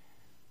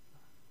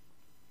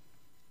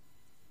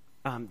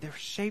 They're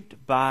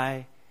shaped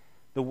by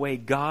the way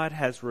God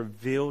has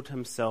revealed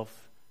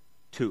himself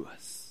to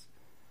us.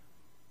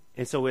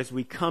 And so as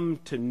we come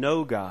to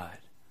know God,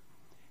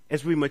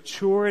 as we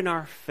mature in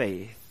our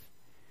faith,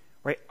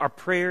 right, our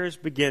prayers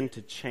begin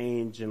to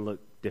change and look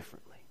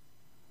differently.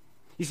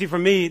 You see, for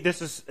me,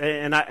 this is,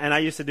 and I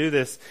used to do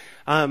this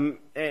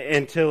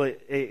until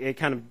it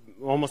kind of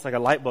almost like a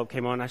light bulb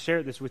came on. I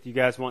shared this with you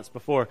guys once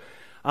before.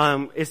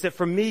 Is that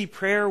for me,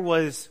 prayer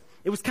was,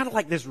 it was kind of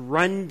like this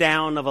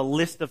rundown of a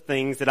list of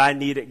things that I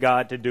needed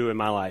God to do in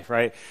my life,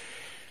 right?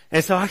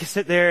 And so I could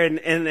sit there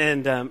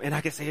and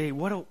I could say, hey,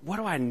 what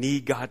do I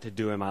need God to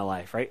do in my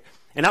life, right?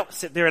 And I would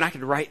sit there and I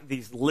could write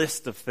these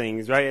lists of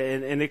things, right?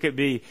 And it could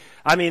be,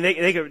 I mean,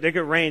 they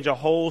could range a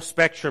whole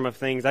spectrum of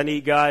things. I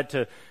need God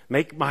to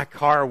make my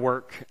car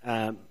work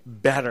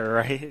better,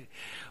 right?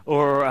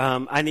 Or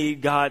I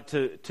need God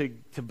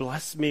to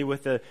bless me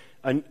with a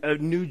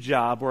new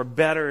job or a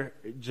better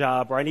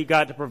job, or I need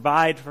God to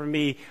provide for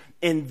me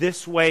in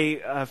this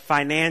way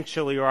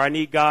financially, or I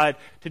need God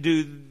to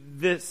do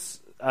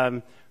this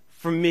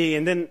for me.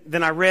 And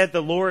then I read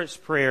the Lord's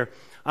Prayer,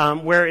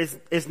 where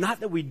it's not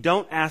that we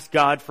don't ask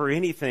God for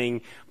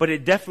anything, but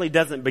it definitely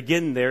doesn't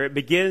begin there. It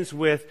begins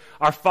with,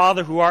 our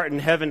Father who art in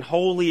heaven,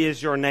 holy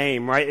is your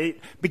name, right? It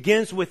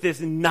begins with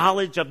this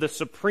knowledge of the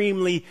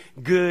supremely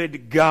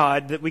good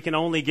God that we can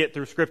only get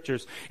through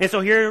scriptures. And so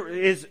here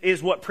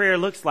is what prayer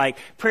looks like.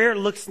 Prayer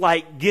looks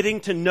like getting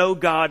to know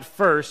God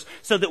first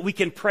so that we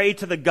can pray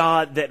to the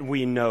God that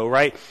we know,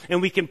 right?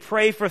 And we can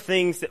pray for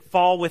things that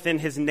fall within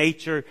His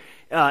nature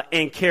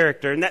and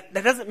character. And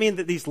that doesn't mean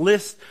that these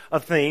lists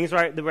of things,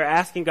 right, that we're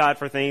asking God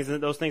for things and that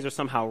those things are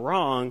somehow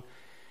wrong.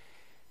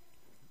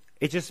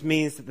 It just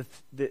means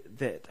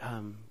that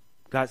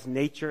God's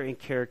nature and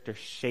character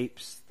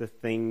shapes the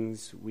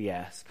things we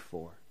ask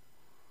for.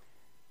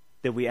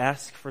 That we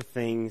ask for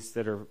things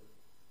that are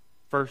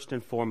first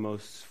and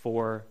foremost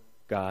for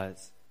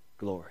God's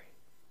glory.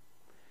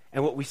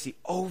 And what we see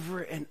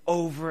over and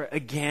over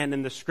again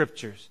in the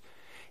scriptures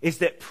is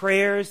that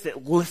prayers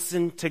that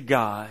listen to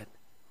God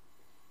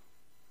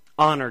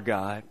honor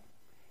God,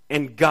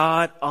 and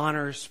God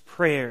honors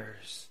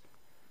prayers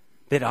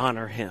that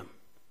honor Him.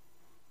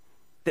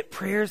 That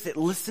prayers that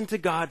listen to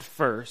God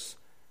first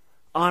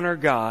honor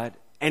God,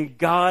 and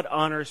God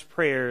honors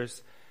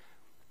prayers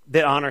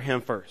that honor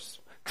Him first.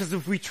 Because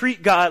if we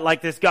treat God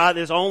like this God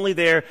is only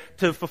there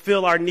to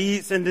fulfill our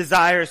needs and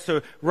desires,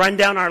 to run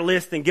down our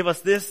list and give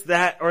us this,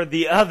 that, or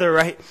the other,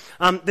 right?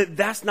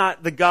 That's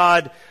not the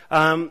God.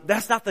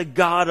 That's not the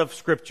God of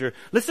Scripture.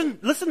 Listen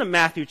to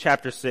Matthew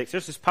chapter 6.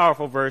 There's this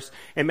powerful verse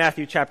in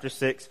Matthew chapter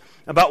 6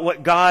 about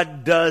what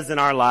God does in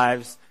our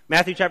lives.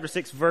 Matthew chapter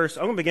 6 verse.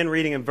 I'm going to begin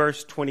reading in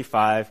verse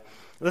 25.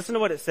 Listen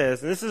to what it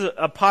says. And this is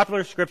a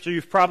popular scripture.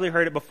 You've probably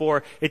heard it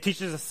before. It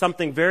teaches us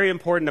something very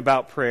important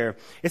about prayer.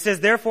 It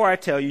says, "Therefore I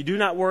tell you, do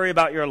not worry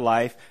about your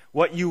life,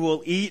 what you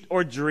will eat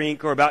or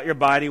drink, or about your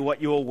body,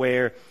 what you will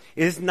wear.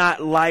 Is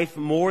not life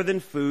more than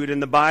food,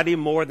 and the body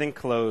more than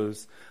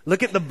clothes?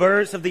 Look at the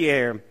birds of the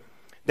air.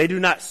 They do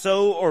not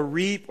sow or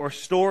reap or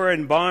store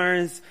in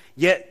barns,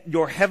 yet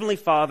your heavenly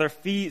Father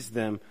feeds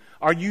them.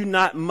 Are you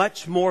not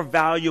much more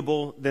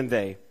valuable than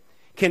they?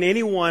 Can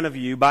any one of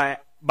you,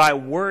 by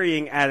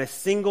worrying, add a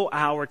single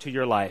hour to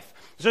your life?"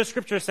 So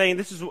Scripture is saying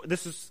this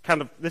is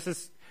kind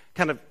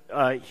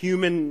of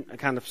human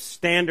kind of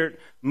standard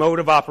mode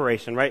of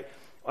operation, right?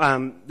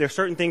 There are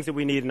certain things that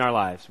we need in our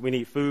lives. We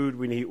need food,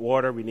 we need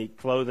water, we need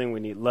clothing,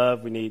 we need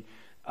love, we need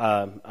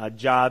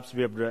jobs to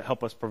be able to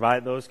help us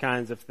provide those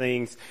kinds of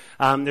things.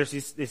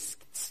 There's this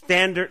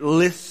standard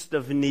list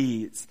of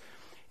needs.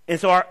 And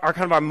so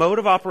our mode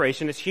of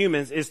operation as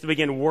humans is to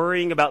begin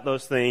worrying about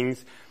those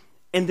things,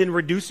 and then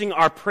reducing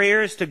our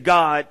prayers to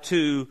God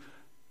to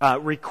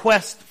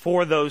request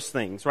for those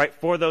things, right?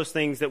 For those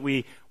things that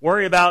we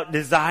worry about,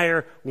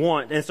 desire,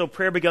 want. And so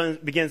prayer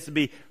begins to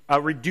be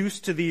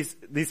reduced to these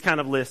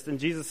kind of lists. And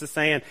Jesus is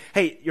saying,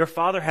 hey, your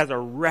Father has a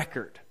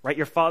record, right?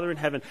 Your Father in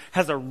heaven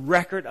has a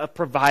record of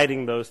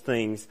providing those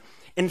things.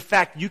 In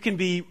fact, you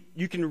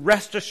can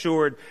rest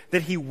assured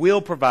that He will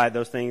provide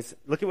those things.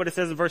 Look at what it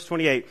says in verse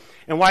 28.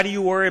 "And why do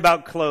you worry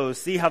about clothes?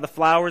 See how the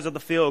flowers of the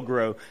field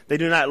grow. They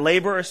do not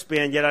labor or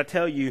spin, yet I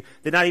tell you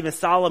that not even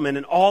Solomon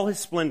in all his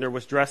splendor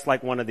was dressed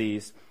like one of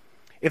these.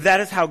 If that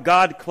is how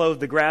God clothed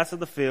the grass of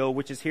the field,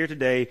 which is here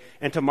today,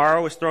 and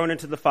tomorrow is thrown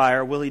into the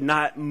fire, will He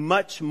not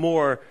much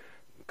more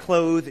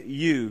clothe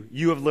you,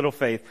 you of little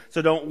faith?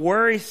 So don't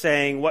worry,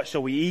 saying, what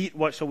shall we eat?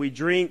 What shall we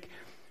drink?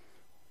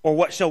 Or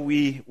what shall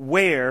we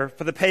wear?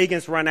 For the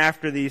pagans run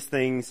after these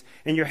things,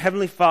 and your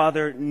heavenly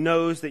Father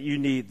knows that you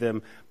need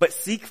them. But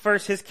seek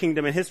first His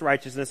kingdom and His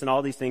righteousness, and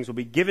all these things will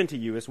be given to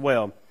you as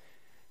well.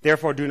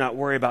 Therefore do not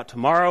worry about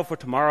tomorrow, for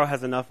tomorrow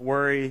has enough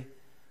worry.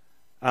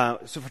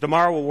 For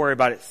tomorrow will worry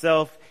about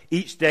itself.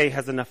 Each day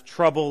has enough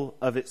trouble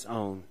of its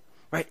own."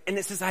 Right? And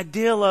it's this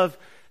ideal of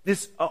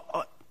this,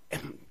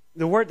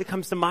 the word that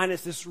comes to mind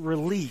is this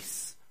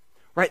release.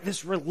 Right?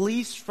 This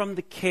release from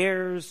the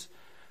cares,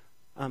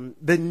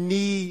 the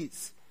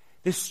needs,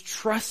 this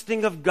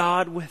trusting of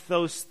God with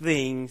those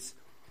things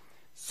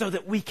so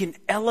that we can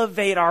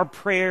elevate our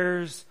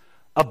prayers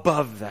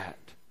above that.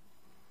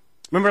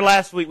 Remember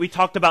last week we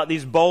talked about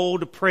these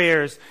bold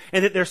prayers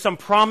and that there's some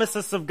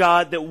promises of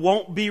God that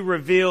won't be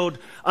revealed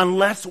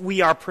unless we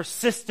are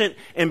persistent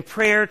in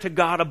prayer to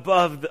God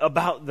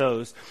about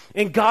those.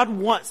 And God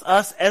wants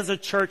us as a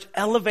church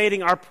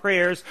elevating our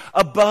prayers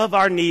above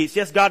our needs.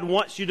 Yes, God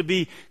wants you to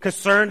be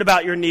concerned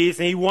about your needs,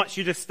 and He wants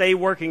you to stay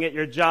working at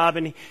your job,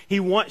 and He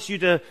wants you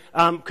to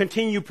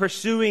continue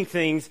pursuing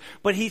things.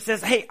 But He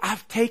says, hey,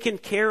 I've taken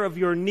care of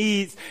your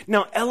needs.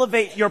 Now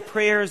elevate your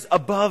prayers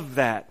above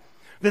that.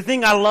 The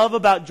thing I love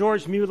about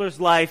George Mueller's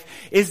life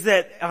is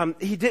that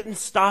he didn't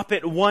stop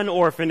at one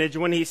orphanage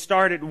when he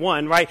started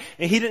one, right?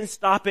 And he didn't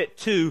stop at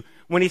two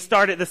when he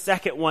started the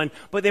second one.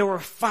 But there were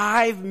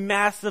 5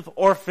 massive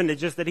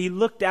orphanages that he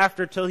looked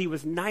after till he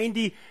was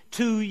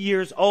 92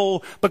 years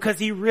old, because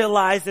he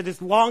realized that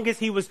as long as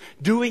he was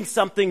doing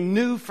something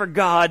new for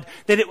God,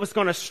 that it was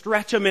going to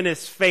stretch him in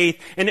his faith,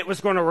 and it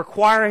was going to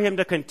require him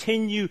to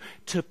continue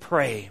to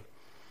pray.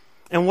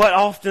 And what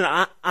often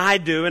I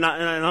do, and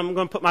I'm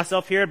going to put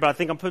myself here, but I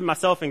think I'm putting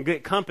myself in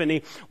good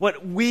company.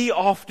 What we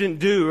often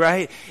do,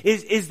 right,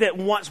 is that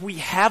once we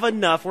have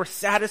enough, we're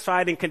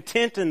satisfied and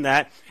content in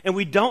that, and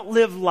we don't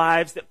live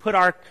lives that put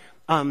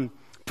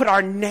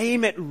our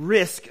name at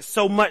risk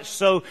so much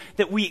so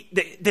that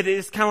that it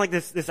is kind of like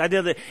this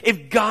idea that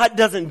if God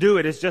doesn't do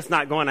it, it's just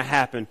not going to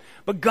happen.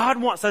 But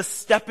God wants us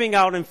stepping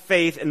out in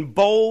faith in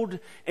bold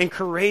and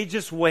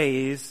courageous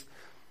ways,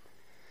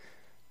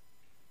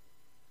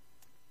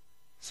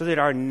 so that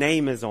our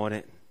name is on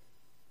it.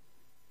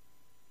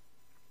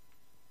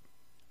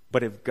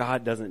 But if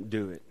God doesn't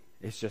do it,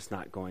 it's just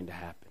not going to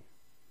happen.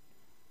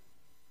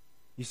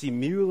 You see,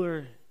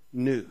 Mueller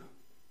knew,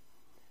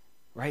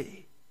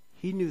 right?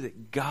 He knew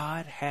that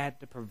God had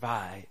to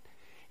provide.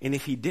 And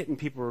if He didn't,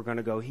 people were going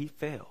to go, he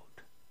failed.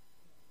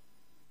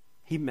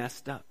 He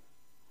messed up.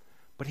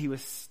 But he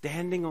was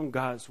standing on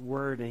God's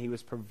word, and he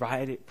was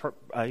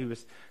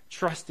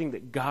trusting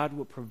that God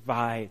would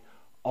provide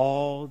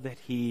all that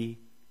he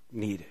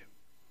needed.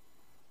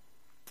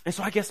 And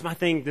so I guess my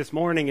thing this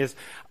morning is,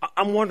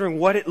 I'm wondering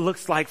what it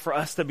looks like for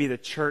us to be the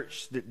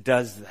church that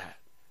does that.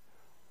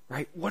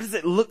 Right? What does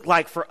it look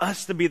like for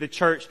us to be the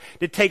church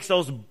that takes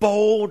those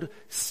bold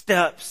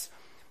steps?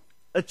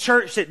 A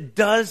church that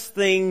does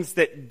things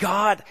that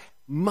God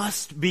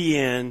must be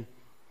in.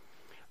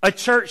 A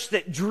church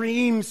that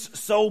dreams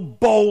so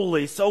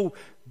boldly, so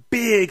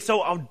big,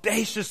 so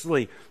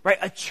audaciously. Right?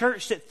 A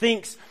church that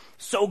thinks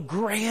so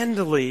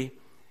grandly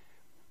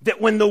that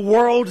when the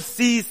world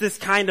sees this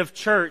kind of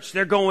church,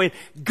 they're going,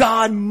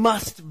 God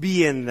must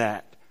be in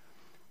that.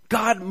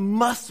 God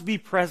must be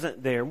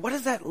present there. What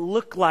does that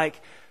look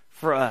like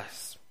for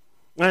us?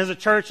 And as a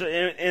church,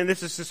 and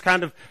this is just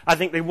kind of, I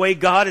think the way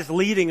God is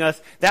leading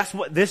us, that's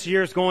what this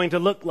year is going to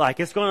look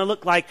like. It's going to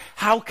look like,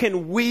 how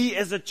can we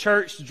as a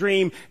church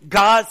dream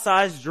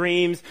God-sized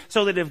dreams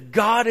so that if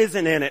God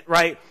isn't in it,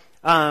 right,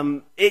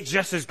 it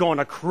just is going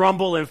to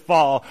crumble and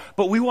fall.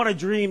 But we want to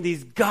dream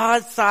these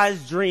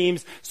God-sized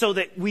dreams so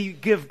that we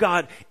give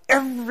God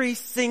every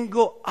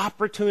single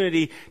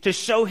opportunity to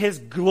show His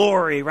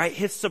glory, right?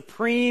 His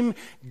supreme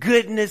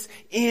goodness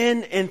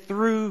in and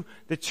through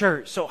the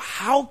church. So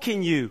how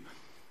can you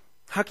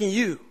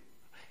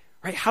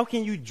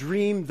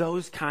dream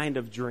those kind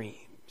of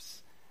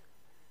dreams?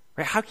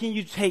 Right? How can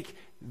you take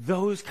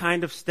those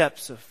kind of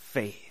steps of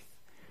faith?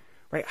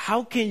 Right?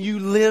 How can you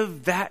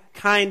live that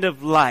kind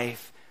of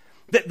life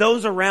that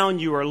those around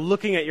you are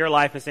looking at your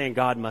life and saying,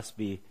 God must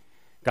be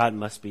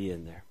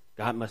in there.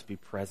 God must be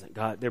present.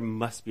 There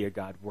must be a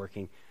God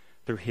working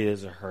through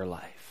his or her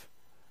life.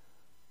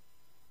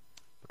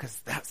 Because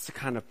that's the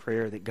kind of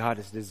prayer that God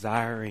is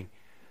desiring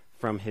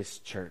from His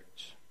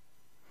church.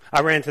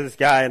 I ran into this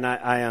guy, and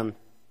I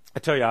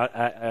tell you,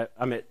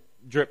 I'm at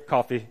Drip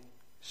Coffee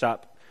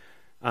Shop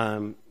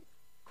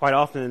quite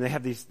often, and they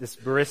have this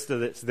barista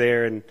that's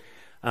there,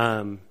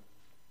 and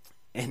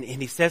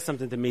he says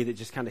something to me that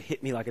just kind of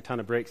hit me like a ton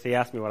of bricks. He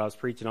asked me what I was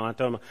preaching on. I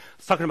told him I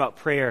was talking about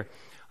prayer,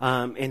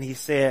 and he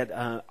said,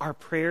 our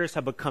prayers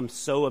have become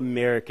so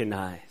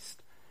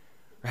Americanized,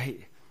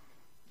 right?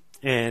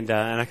 And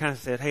I kind of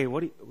said, hey,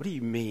 what do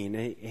you mean?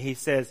 And he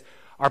says,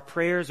 our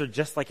prayers are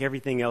just like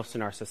everything else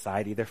in our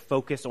society. They're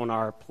focused on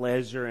our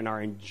pleasure and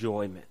our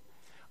enjoyment,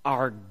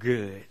 our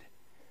good,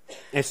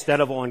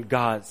 instead of on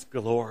God's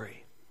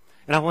glory.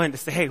 And I wanted to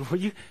say, hey, will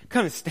you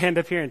come and stand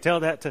up here and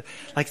tell that to,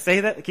 say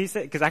that? Can you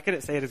say it? Because I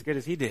couldn't say it as good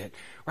as he did,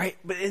 right?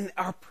 But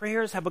our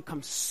prayers have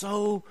become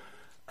so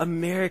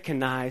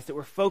Americanized that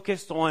we're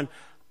focused on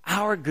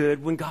our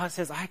good when God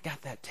says, I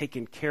got that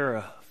taken care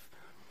of.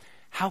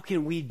 How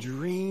can we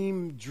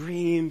dream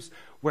dreams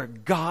where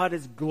God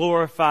is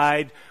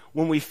glorified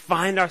when we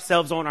find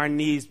ourselves on our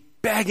knees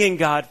begging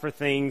God for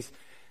things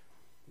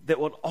that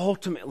will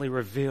ultimately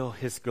reveal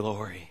His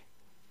glory?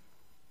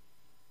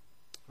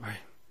 All right.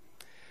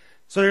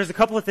 So there's a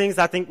couple of things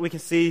I think we can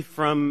see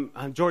from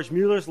George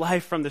Mueller's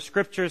life, from the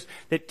scriptures,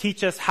 that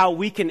teach us how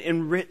we can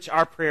enrich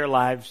our prayer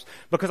lives.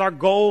 Because our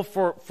goal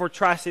for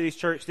Tri-Cities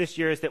Church this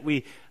year is that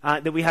we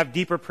have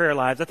deeper prayer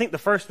lives. I think the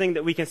first thing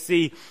that we can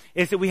see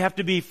is that we have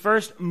to be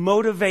first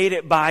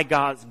motivated by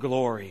God's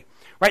glory.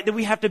 right? That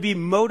we have to be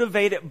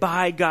motivated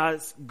by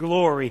God's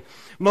glory,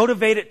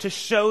 motivated to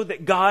show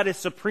that God is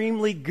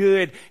supremely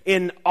good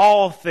in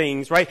all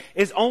things, right?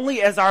 It's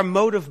only as our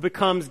motive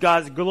becomes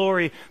God's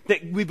glory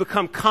that we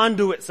become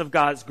conduits of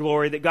God's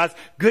glory, that God's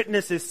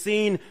goodness is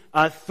seen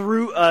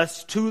through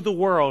us to the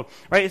world,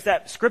 right? It's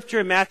that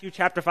scripture in Matthew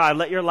chapter 5,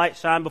 let your light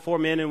shine before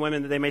men and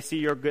women that they may see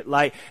your good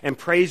light and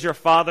praise your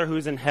Father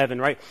who's in heaven,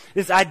 right?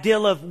 This idea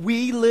of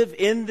we live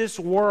in this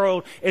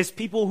world as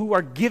people who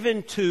are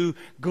given to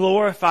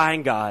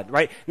glorifying God,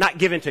 right? Not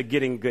given to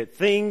getting good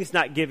things,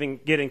 not getting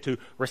to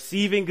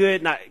receiving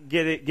good, not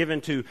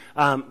given to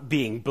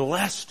being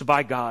blessed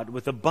by God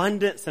with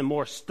abundance and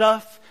more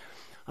stuff.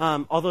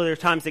 Although there are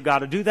times that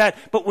God will do that.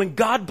 But when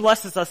God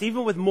blesses us,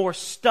 even with more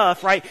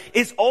stuff, right,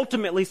 it's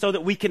ultimately so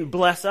that we can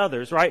bless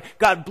others, right?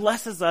 God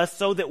blesses us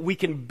so that we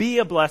can be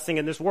a blessing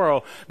in this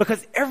world.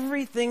 Because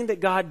everything that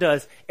God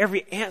does,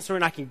 every answer,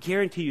 and I can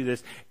guarantee you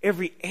this,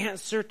 every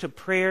answer to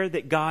prayer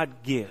that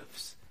God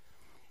gives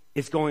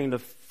is going to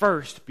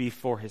first be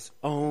for His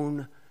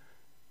own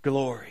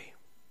glory.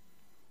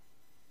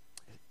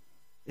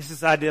 It's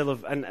this idea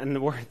of, and the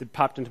word that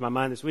popped into my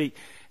mind this week,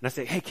 and I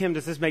said, hey, Kim,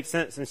 does this make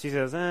sense? And she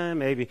says,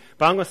 maybe.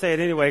 But I'm going to say it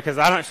anyway because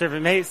I'm not sure if it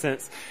made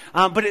sense.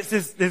 But it's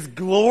this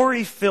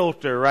glory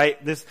filter,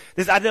 right? This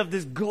idea of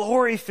this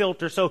glory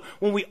filter. So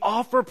when we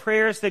offer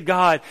prayers to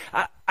God,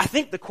 I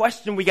think the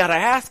question we got to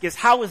ask is,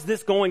 how is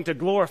this going to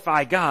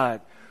glorify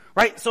God?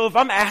 Right? So if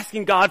I'm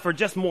asking God for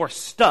just more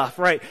stuff,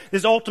 right, this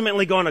is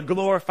ultimately going to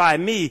glorify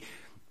me.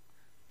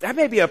 That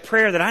may be a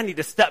prayer that I need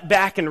to step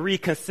back and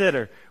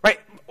reconsider, right?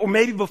 Or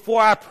maybe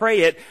before I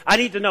pray it, I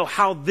need to know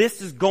how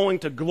this is going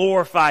to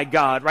glorify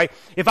God, right?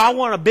 If I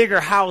want a bigger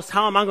house,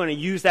 how am I going to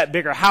use that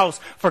bigger house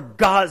for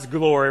God's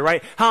glory,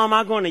 right? How am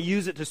I going to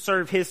use it to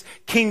serve His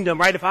kingdom,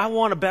 right? If I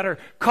want a better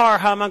car,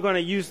 how am I going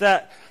to use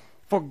that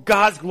for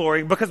God's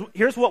glory? Because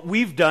here's what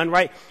we've done,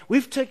 right?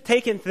 We've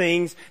taken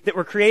things that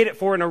were created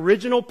for an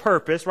original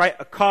purpose, right?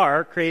 A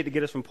car created to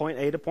get us from point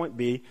A to point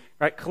B,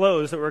 right?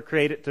 Clothes that were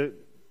created to,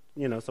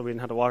 so we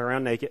didn't have to walk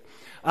around naked.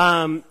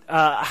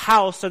 A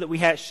house so that we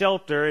had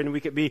shelter and we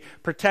could be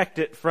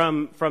protected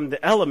from the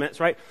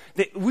elements, right?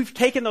 We've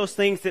taken those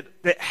things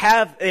that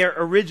have their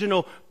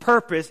original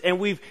purpose and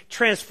we've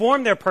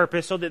transformed their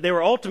purpose so that they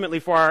were ultimately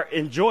for our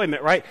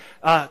enjoyment, right?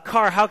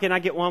 Car, how can I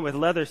get one with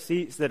leather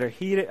seats that are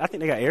heated? I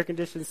think they got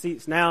air-conditioned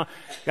seats now.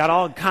 Got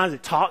all kinds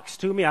of talks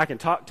to me. I can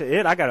talk to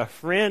it. I got a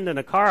friend and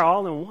a car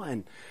all in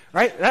one,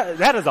 right?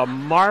 That is a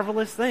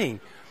marvelous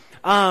thing.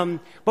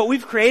 But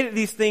we've created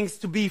these things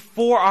to be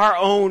for our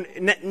own.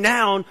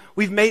 Now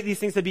we've made these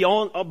things to be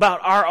about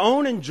our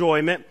own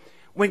enjoyment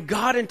when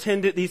God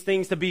intended these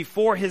things to be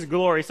for His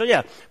glory. So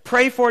yeah,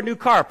 pray for a new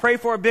car, pray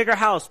for a bigger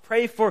house,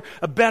 pray for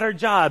a better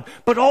job.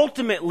 But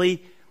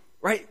ultimately,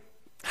 right,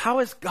 how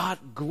is God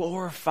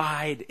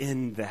glorified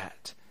in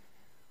that?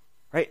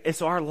 Right? And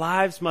so our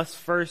lives must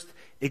first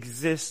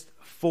exist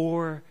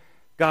for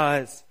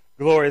God's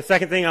glory. The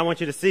second thing I want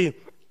you to see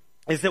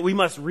is that we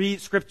must read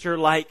Scripture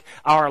like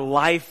our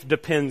life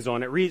depends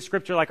on it. Read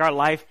Scripture like our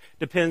life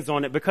depends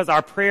on it, because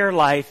our prayer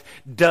life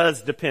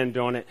does depend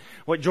on it.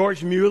 What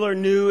George Mueller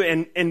knew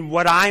and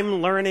what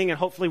I'm learning, and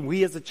hopefully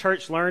we as a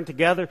church learn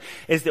together,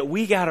 is that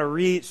we got to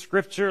read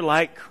Scripture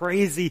like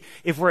crazy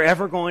if we're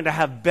ever going to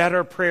have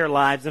better prayer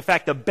lives. In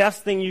fact, the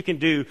best thing you can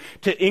do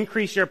to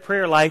increase your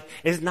prayer life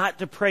is not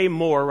to pray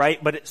more,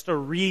 right? But it's to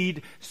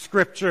read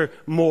Scripture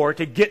more,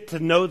 to get to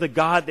know the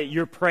God that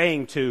you're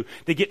praying to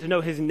get to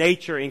know His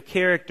nature and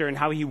character and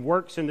how He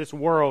works in this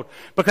world.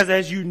 Because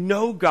as you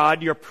know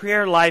God, your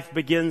prayer life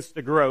begins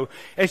to grow.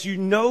 As you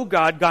know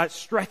God, God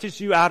stretches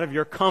you out of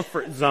your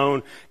comfort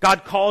zone.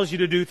 God calls you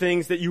to do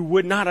things that you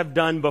would not have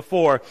done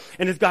before.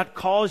 And as God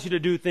calls you to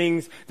do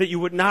things that you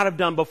would not have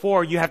done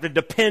before, you have to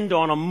depend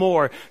on Him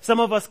more. Some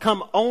of us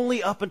come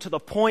only up until the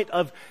point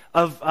of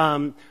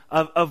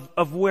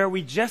where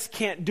we just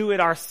can't do it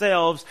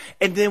ourselves,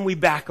 and then we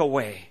back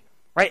away.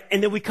 Right?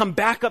 And then we come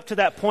back up to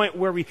that point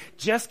where we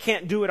just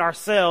can't do it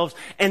ourselves,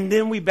 and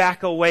then we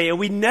back away. And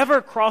we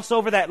never cross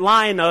over that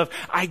line of,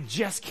 I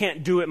just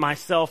can't do it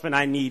myself and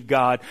I need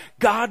God.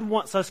 God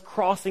wants us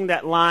crossing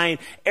that line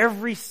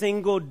every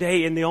single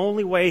day. And the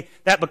only way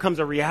that becomes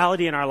a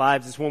reality in our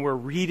lives is when we're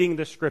reading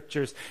the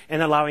Scriptures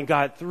and allowing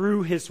God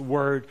through His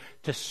Word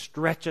to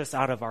stretch us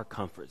out of our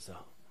comfort zone.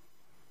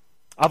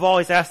 I've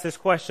always asked this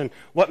question: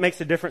 what makes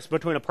the difference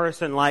between a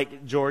person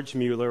like George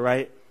Mueller,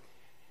 right?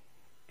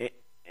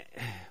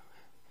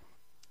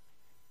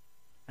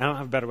 I don't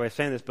have a better way of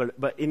saying this,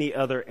 but any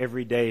other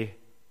everyday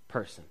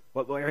person.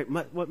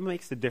 What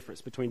makes the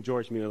difference between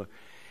George Mueller?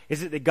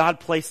 Is it that God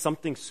placed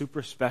something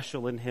super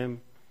special in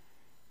him?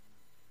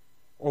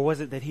 Or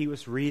was it that he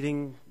was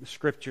reading the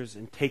Scriptures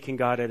and taking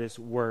God at His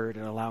word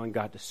and allowing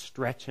God to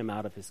stretch him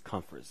out of his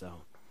comfort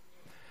zone?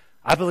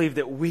 I believe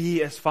that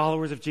we as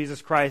followers of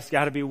Jesus Christ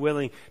got to be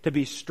willing to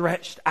be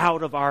stretched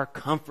out of our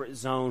comfort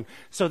zone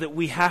so that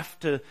we have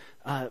to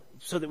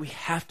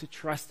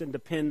trust and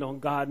depend on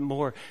God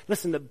more.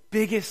 Listen, the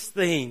best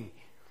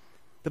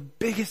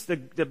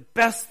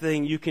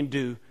thing you can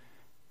do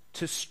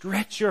to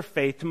stretch your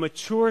faith, to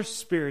mature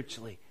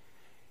spiritually,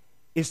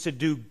 is to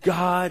do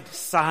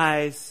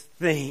God-sized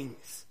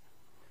things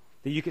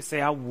that you could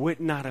say, I would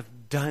not have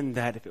done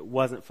that if it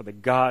wasn't for the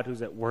God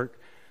who's at work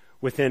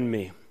within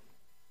me.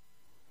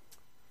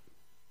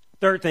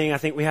 Third thing I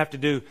think we have to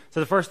do, so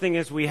the first thing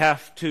is we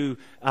have to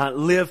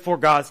live for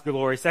God's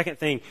glory. Second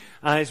thing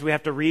is we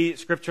have to read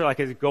Scripture like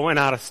it's going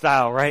out of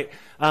style, right?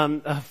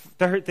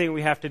 Third thing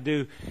we have to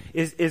do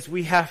is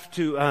we have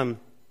to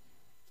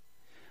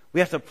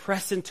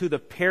press into the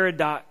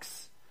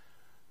paradox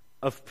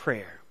of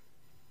prayer.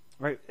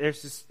 Right?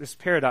 There's this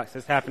paradox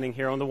that's happening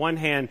here. On the one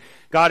hand,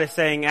 God is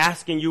saying,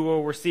 ask and you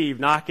will receive.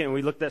 Knock and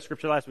we looked at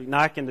Scripture last week.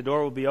 Knock and the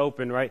door will be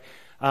open, right?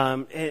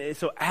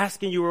 So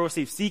ask and you will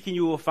receive. Seek and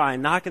you will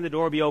find. Knock and the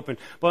door will be open.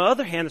 But on the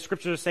other hand, the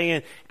Scripture is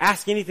saying,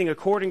 ask anything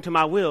according to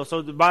my will.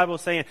 So the Bible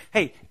is saying,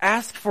 hey,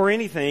 ask for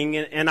anything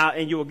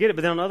and you will get it.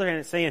 But then on the other hand,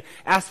 it's saying,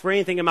 ask for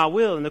anything in my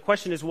will. And the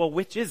question is, well,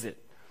 which is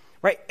it?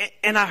 Right?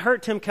 And I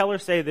heard Tim Keller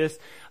say this,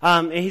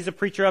 and he's a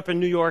preacher up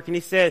in New York, and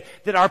he said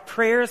that our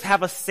prayers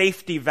have a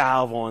safety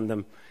valve on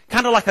them.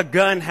 Kind of like a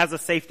gun has a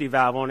safety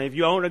valve on it. If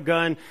you own a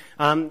gun,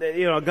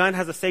 a gun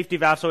has a safety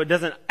valve so it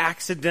doesn't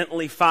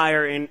accidentally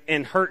fire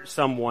and hurt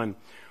someone.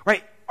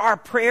 Right? Our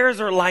prayers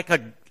are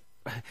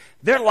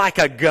they're like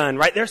a gun,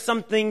 right? There's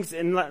some things,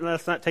 and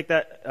let's not take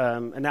that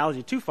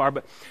analogy too far,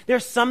 but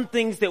there's some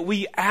things that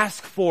we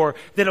ask for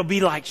that'll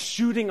be like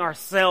shooting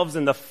ourselves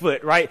in the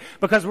foot, right?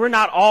 Because we're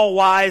not all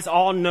wise,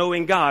 all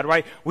knowing God,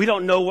 right? We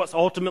don't know what's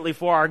ultimately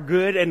for our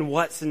good and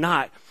what's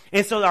not.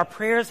 And so our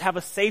prayers have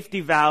a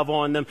safety valve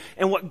on them.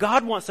 And what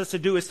God wants us to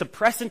do is to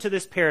press into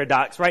this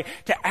paradox, right?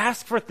 To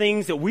ask for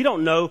things that we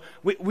don't know.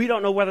 We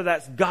don't know whether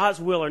that's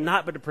God's will or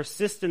not, but to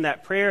persist in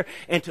that prayer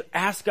and to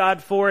ask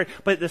God for it.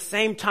 But at the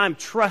same time,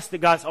 trust that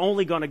God's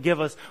only going to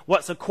give us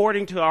what's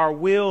according to our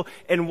will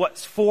and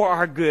what's for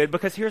our good.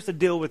 Because here's the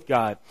deal with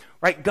God,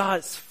 right?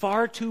 God's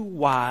far too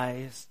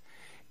wise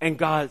and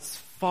God's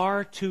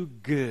far too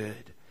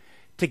good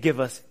to give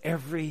us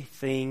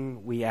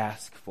everything we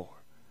ask for.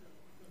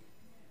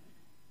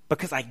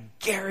 Because I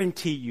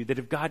guarantee you that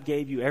if God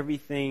gave you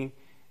everything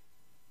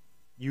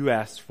you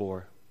asked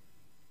for,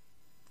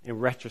 in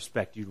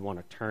retrospect, you'd want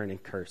to turn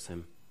and curse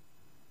him.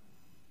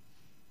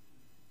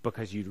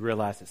 Because you'd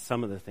realize that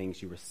some of the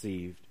things you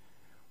received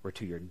were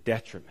to your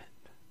detriment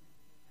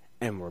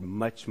and were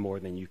much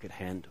more than you could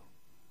handle.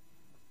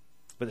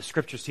 But the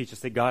Scriptures teach us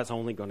that God's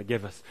only going to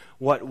give us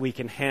what we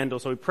can handle.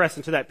 So we press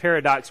into that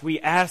paradox. We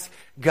ask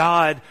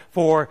God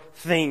for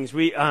things.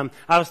 I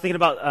was thinking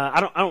about, I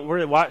don't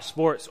really watch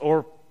sports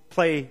or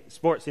play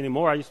sports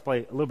anymore. I used to play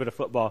a little bit of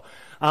football.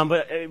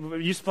 But I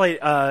used to play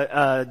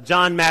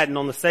John Madden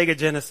on the Sega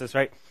Genesis,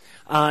 right?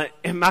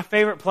 And my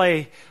favorite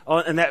play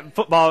in that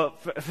football,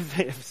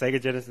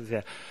 Sega Genesis,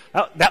 yeah.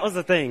 That was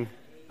the thing.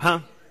 Huh?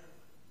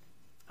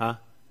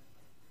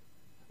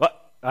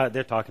 What?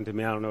 They're talking to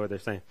me. I don't know what they're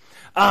saying.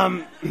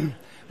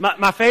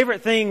 My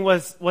favorite thing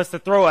was to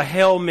throw a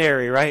Hail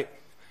Mary, right?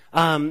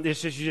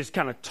 It's just, you just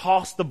kind of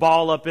toss the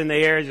ball up in the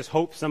air and just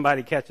hope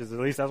somebody catches it.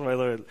 At least that's what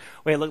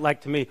it looked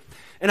like to me.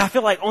 And I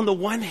feel like on the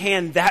one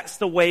hand, that's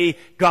the way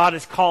God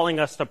is calling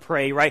us to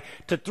pray, right?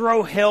 To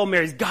throw Hail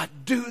Marys. God,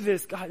 do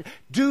this. God,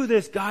 do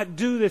this. God,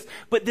 do this.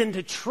 But then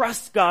to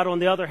trust God on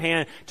the other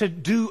hand, to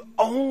do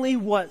only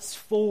what's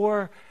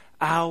for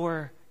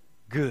our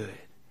good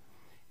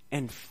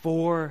and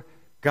for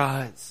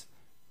God's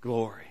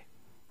glory.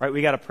 Right?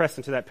 We got to press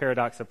into that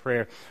paradox of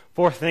prayer.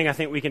 Fourth thing I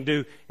think we can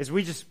do is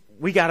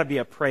we got to be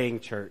a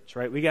praying church,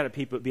 right? We got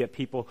to be a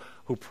people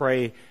who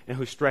pray and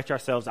who stretch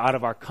ourselves out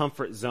of our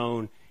comfort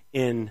zone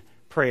in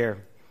prayer.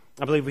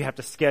 I believe we have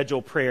to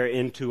schedule prayer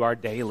into our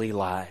daily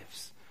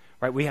lives,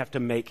 right? We have to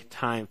make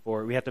time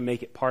for it. We have to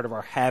make it part of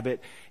our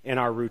habit and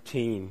our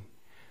routine.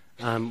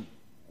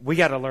 We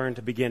got to learn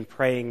to begin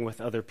praying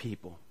with other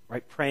people,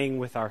 right? Praying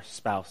with our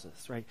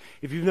spouses, right?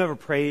 If you've never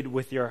prayed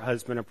with your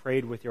husband or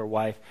prayed with your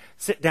wife,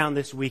 sit down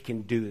this week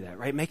and do that,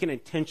 right? Make an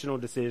intentional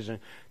decision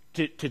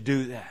to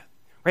do that.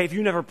 Right? If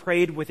you've never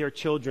prayed with your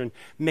children,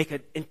 make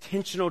an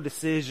intentional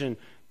decision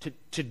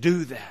to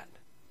do that.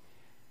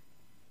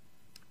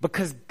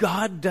 Because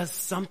God does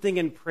something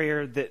in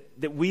prayer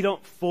that we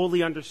don't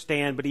fully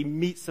understand, but he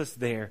meets us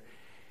there.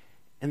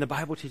 And the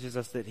Bible teaches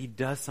us that he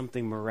does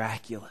something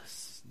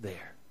miraculous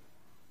there.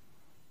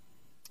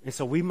 And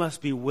so we must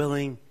be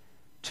willing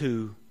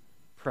to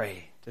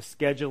pray, to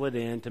schedule it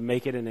in, to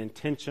make it an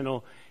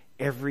intentional,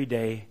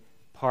 everyday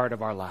part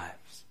of our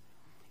lives.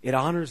 It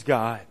honors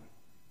God.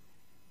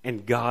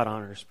 And God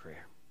honors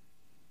prayer.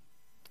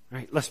 All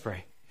right, let's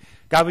pray.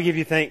 God, we give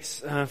you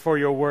thanks for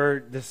your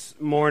word this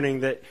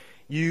morning, that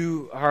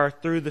you are,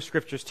 through the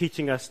Scriptures,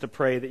 teaching us to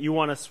pray, that you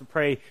want us to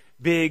pray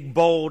big,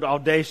 bold,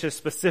 audacious,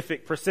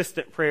 specific,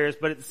 persistent prayers,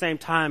 but at the same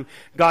time,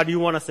 God, you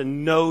want us to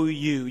know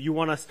you. You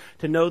want us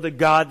to know the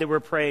God that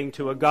we're praying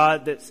to, a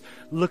God that's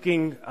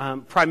looking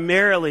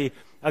primarily,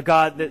 a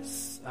God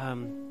that's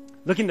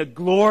looking to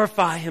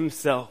glorify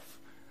himself.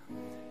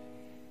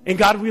 And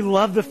God, we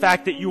love the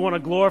fact that you want to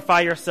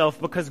glorify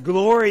yourself, because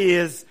glory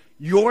is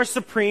your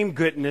supreme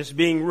goodness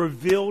being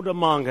revealed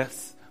among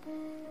us.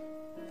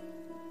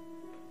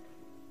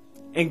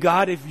 And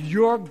God, if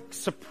your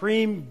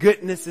supreme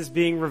goodness is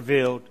being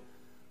revealed,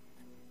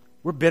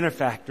 we're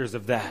benefactors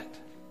of that.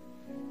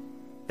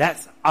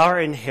 That's our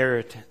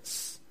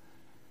inheritance.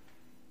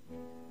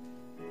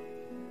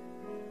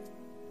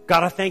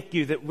 God, I thank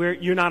you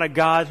that you're not a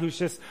God who's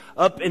just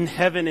up in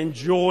heaven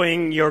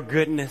enjoying your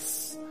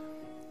goodness,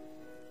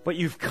 but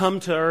you've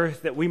come to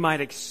earth that we might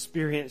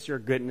experience your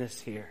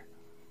goodness here.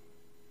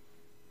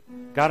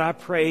 God, I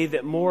pray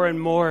that more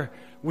and more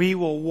we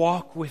will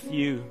walk with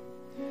you,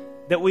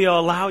 that we will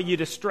allow you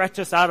to stretch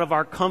us out of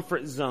our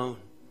comfort zone,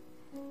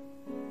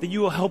 that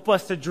you will help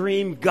us to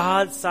dream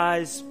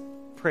God-sized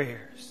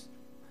prayers.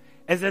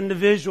 As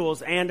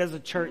individuals and as a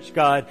church,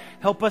 God,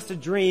 help us to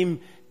dream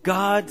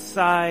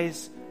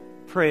God-sized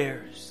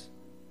prayers.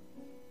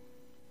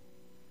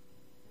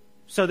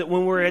 So that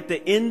when we're at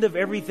the end of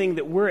everything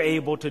that we're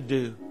able to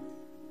do,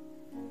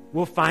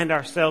 we'll find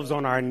ourselves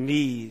on our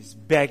knees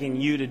begging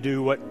you to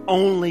do what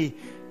only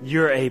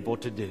you're able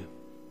to do.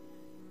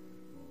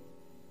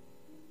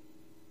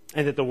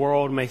 And that the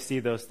world may see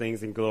those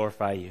things and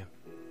glorify you.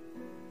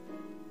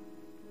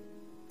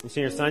 It's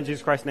in your Son,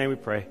 Jesus Christ's name we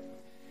pray.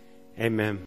 Amen.